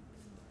 9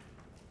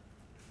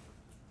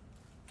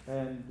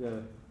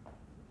 and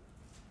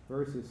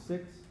verses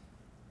 6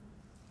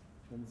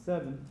 and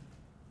 7.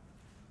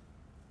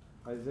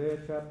 Isaiah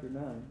chapter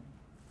 9.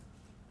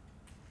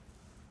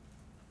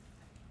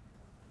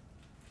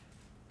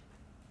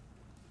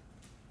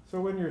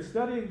 So when you're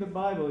studying the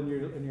Bible and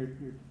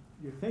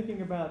you're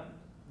thinking about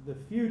the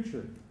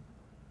future,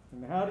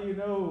 and how do you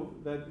know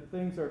that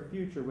things are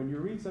future? When you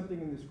read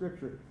something in the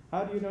Scripture,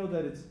 how do you know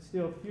that it's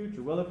still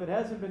future? Well, if it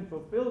hasn't been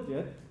fulfilled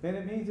yet, then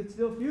it means it's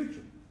still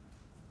future.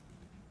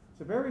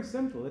 It's very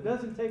simple. It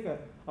doesn't take a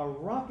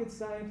rocket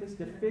scientist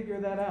to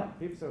figure that out.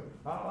 People say,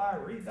 oh, I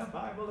read the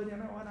Bible and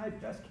and I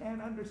just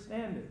can't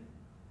understand it.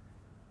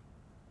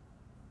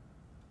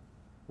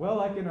 Well,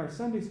 like in our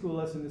Sunday school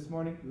lesson this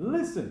morning,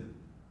 listen.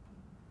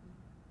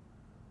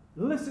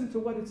 Listen to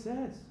what it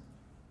says.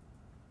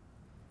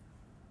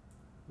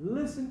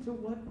 Listen to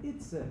what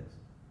it says.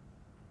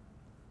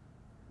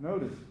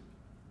 Notice,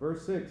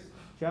 verse 6,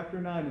 chapter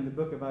 9 in the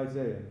book of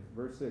Isaiah,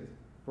 verse 6.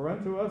 For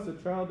unto us a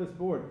child is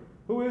born.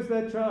 Who is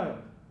that child?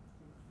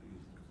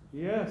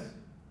 Yes.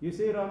 You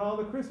see it on all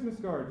the Christmas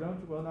cards, don't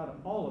you? Well, not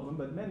all of them,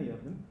 but many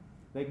of them.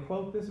 They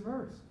quote this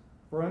verse.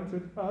 For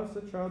unto us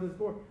a child is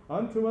born.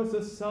 Unto us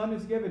a son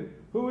is given.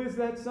 Who is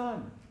that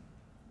son?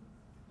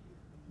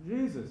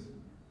 Jesus.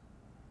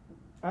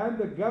 And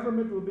the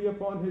government will be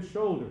upon his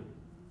shoulder.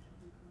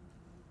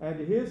 And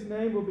his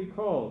name will be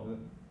called.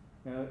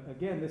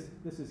 Again,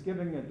 this is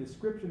giving a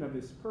description of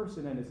his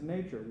person and his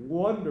nature.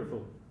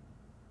 Wonderful.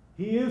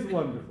 He is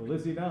wonderful,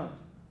 is he not?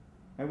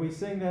 And we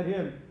sing that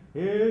hymn,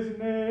 his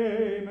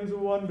name is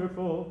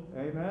wonderful.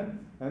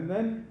 Amen. And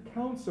then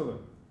Counselor.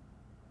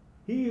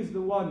 He is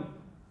the one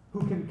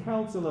who can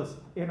counsel us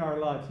in our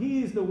lives.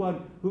 He is the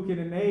one who can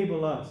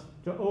enable us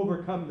to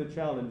overcome the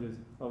challenges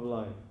of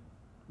life.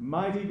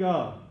 Mighty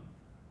God.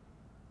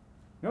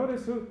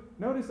 Notice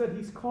that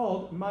he's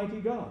called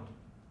Mighty God.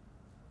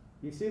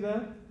 You see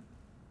that?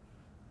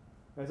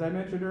 As I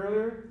mentioned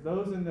earlier,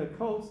 those in the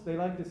cults, they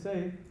like to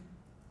say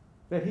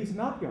that he's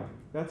not God.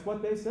 That's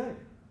what they say.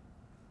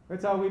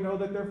 That's how we know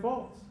that they're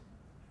false.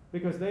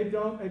 Because they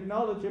don't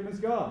acknowledge him as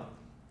God.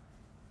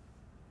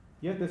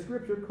 Yet the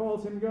Scripture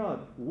calls him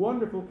God.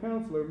 Wonderful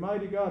Counselor,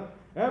 Mighty God,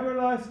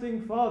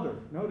 Everlasting Father.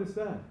 Notice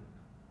that.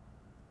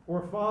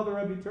 Or Father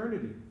of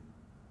Eternity.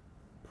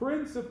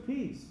 Prince of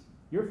Peace.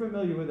 You're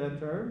familiar with that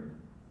term.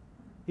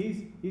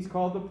 He's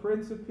called the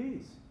Prince of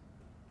Peace.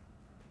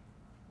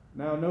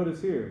 Now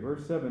notice here,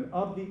 verse 7.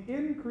 Of the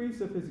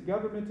increase of his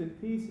government and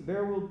peace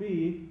there will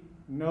be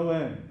no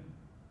end.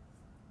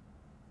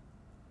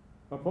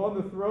 Upon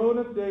the throne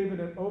of David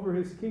and over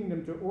his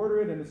kingdom, to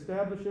order it and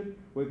establish it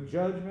with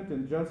judgment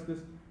and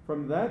justice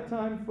from that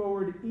time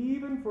forward,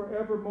 even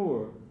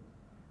forevermore.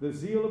 The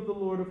zeal of the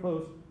Lord of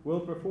hosts will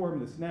perform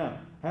this. Now,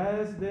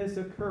 has this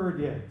occurred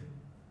yet?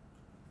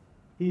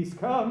 He's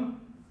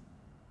come,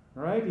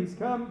 right? He's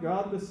come,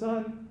 God the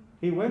Son.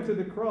 He went to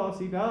the cross.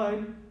 He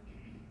died.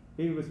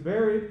 He was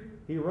buried.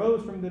 He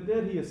rose from the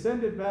dead. He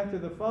ascended back to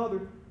the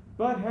Father.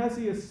 But has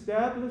he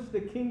established the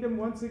kingdom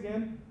once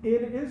again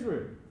in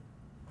Israel?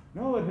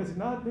 No, it has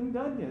not been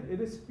done yet.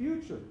 It is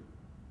future.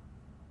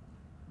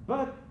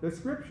 But the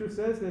Scripture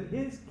says that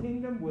his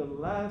kingdom will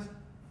last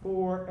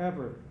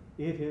forever.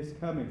 It is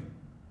coming.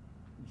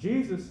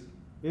 Jesus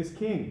is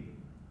king.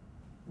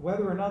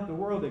 Whether or not the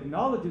world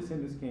acknowledges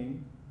him as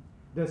king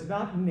does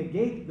not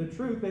negate the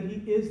truth that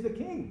he is the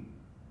king.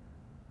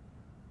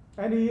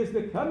 And he is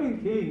the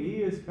coming king.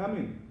 He is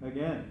coming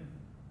again.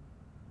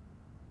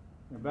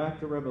 And back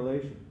to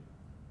Revelation.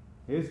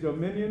 His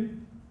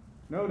dominion,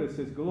 notice,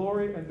 his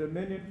glory and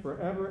dominion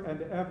forever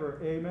and ever.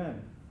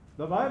 Amen.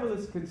 The Bible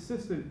is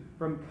consistent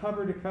from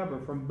cover to cover,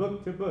 from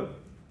book to book,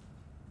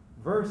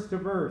 verse to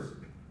verse.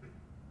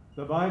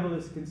 The Bible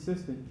is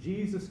consistent.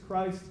 Jesus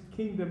Christ's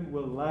kingdom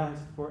will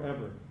last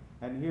forever.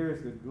 And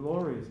here's the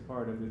glorious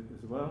part of it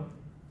as well.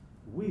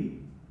 We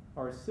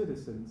are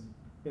citizens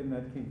in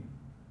that kingdom.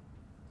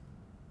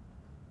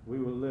 We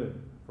will live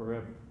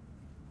forever.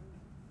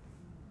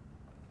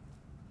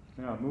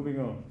 Now, moving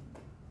on.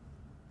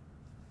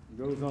 It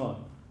goes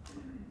on.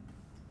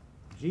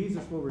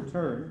 Jesus will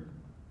return.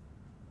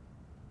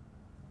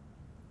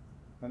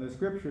 And the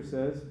scripture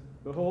says,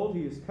 behold,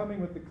 he is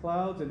coming with the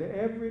clouds, and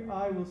every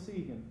eye will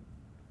see him.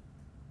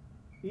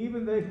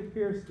 Even they who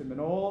pierced him, and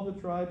all the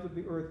tribes of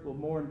the earth will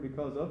mourn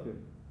because of him.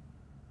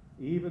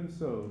 Even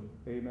so,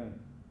 amen.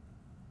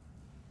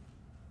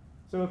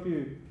 So if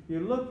you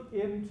look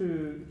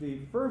into the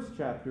first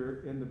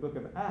chapter in the book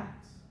of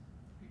Acts,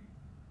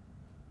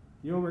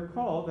 you'll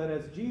recall that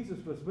as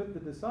Jesus was with the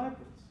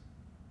disciples,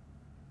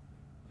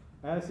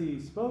 as he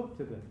spoke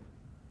to them,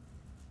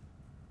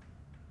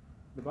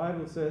 the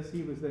Bible says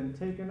he was then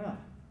taken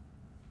up.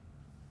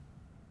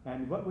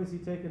 And what was he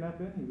taken up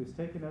in? He was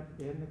taken up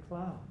in the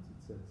clouds,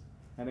 it says.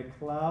 And a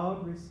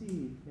cloud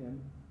received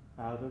him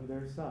out of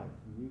their sight.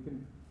 And you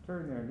can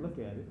turn there and look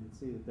at it and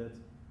see that that's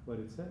what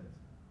it says.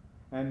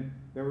 And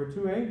there were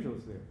two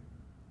angels there.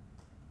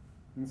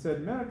 And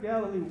said, Men of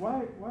Galilee,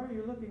 why are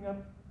you looking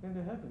up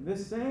into heaven?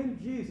 This same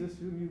Jesus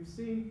whom you've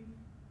seen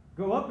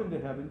go up into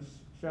heaven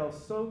shall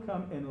so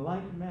come in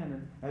like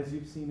manner as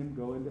you've seen him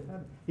go into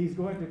heaven. He's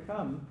going to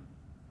come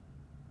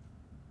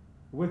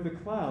with the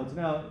clouds.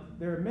 Now,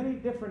 there are many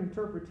different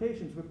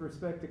interpretations with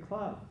respect to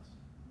clouds.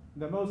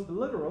 The most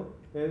literal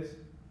is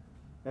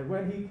that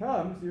when he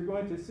comes, you're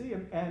going to see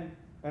him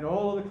and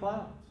all of the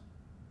clouds.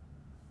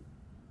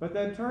 But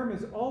that term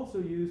is also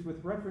used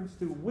with reference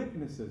to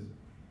witnesses.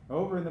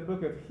 Over in the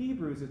book of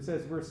Hebrews, it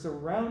says we're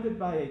surrounded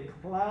by a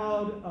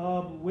cloud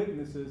of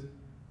witnesses,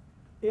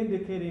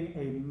 indicating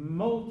a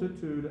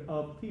multitude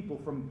of people,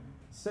 from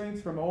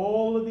saints from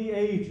all of the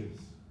ages.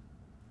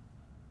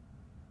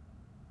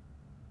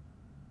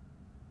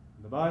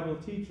 The Bible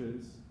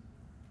teaches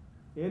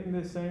in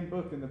this same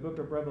book, in the book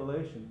of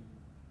Revelation,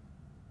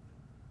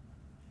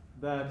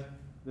 that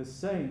the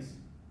saints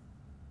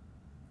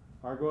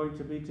are going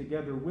to be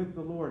together with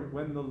the Lord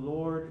when the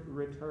Lord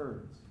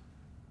returns.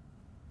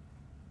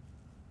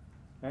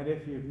 And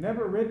if you've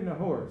never ridden a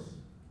horse,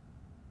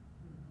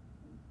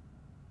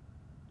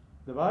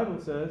 the Bible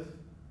says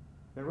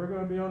that we're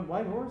going to be on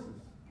white horses.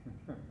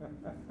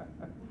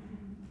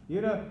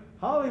 You know,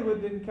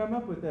 Hollywood didn't come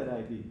up with that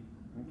idea.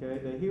 Okay,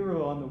 the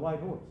hero on the white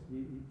horse.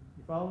 You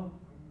follow?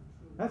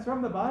 That's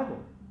from the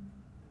Bible.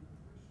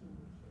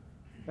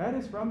 That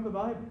is from the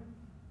Bible.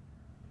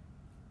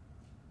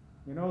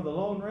 You know, the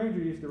Lone Ranger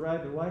used to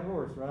ride the white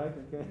horse, right?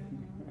 Okay.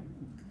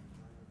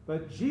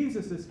 But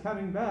Jesus is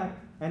coming back,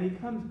 and he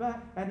comes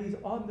back, and he's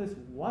on this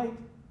white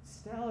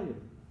stallion,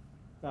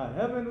 a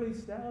heavenly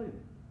stallion.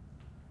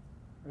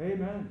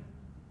 Amen.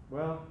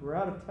 Well, we're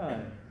out of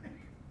time.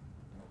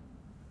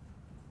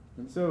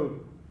 And so,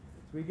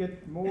 as we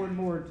get more and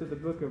more into the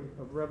book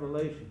of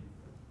Revelation,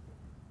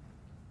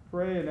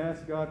 pray and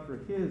ask God for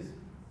his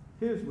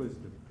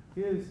wisdom,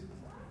 his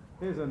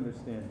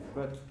understanding.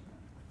 But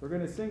we're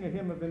going to sing a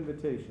hymn of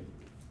invitation.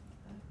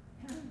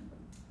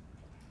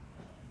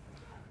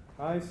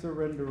 I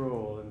surrender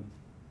all.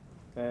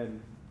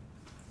 And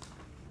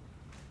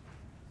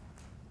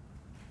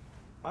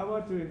I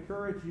want to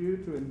encourage you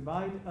to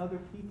invite other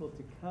people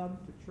to come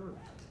to church.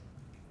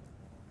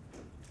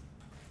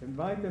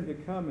 Invite them to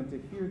come and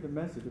to hear the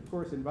message. Of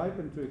course, invite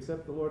them to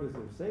accept the Lord as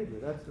their Savior.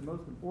 That's the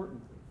most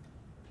important thing.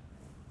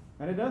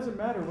 And it doesn't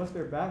matter what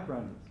their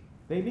background is.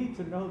 They need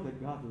to know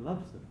that God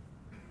loves them.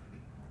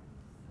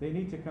 They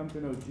need to come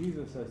to know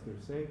Jesus as their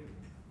Savior.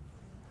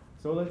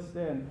 So let's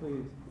stand,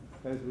 please,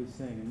 as we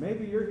sing. And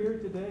maybe you're here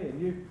today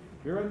and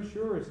you're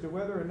unsure as to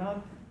whether or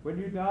not when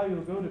you die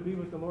you'll go to be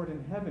with the Lord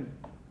in heaven.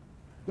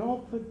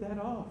 Don't put that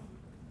off.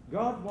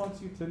 God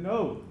wants you to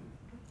know.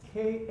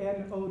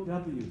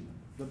 K-N-O-W.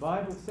 The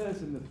Bible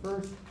says in the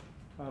first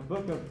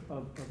book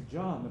of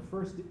John, the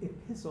first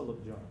epistle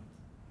of John,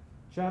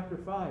 chapter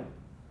 5,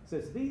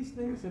 says, these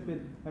things have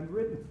been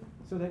written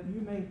so that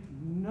you may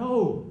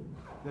know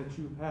that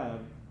you have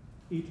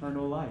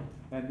eternal life.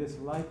 And this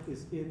life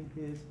is in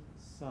his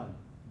Son,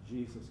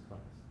 Jesus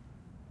Christ.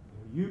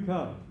 Will you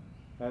come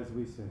as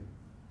we sing?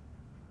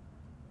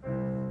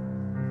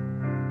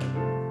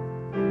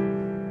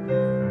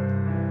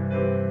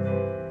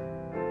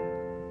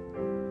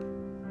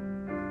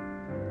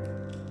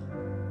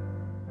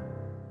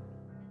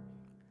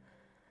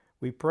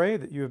 We pray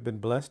that you have been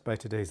blessed by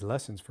today's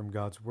lessons from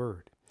God's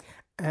Word.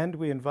 And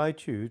we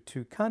invite you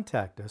to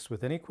contact us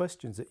with any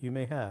questions that you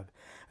may have,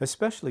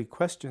 especially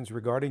questions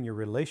regarding your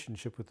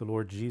relationship with the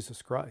Lord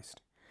Jesus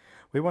Christ.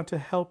 We want to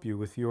help you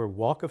with your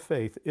walk of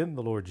faith in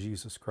the Lord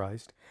Jesus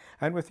Christ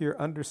and with your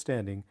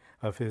understanding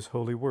of His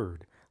holy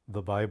word,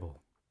 the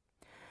Bible.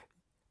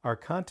 Our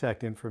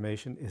contact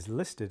information is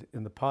listed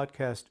in the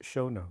podcast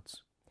show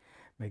notes.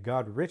 May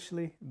God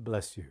richly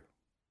bless you.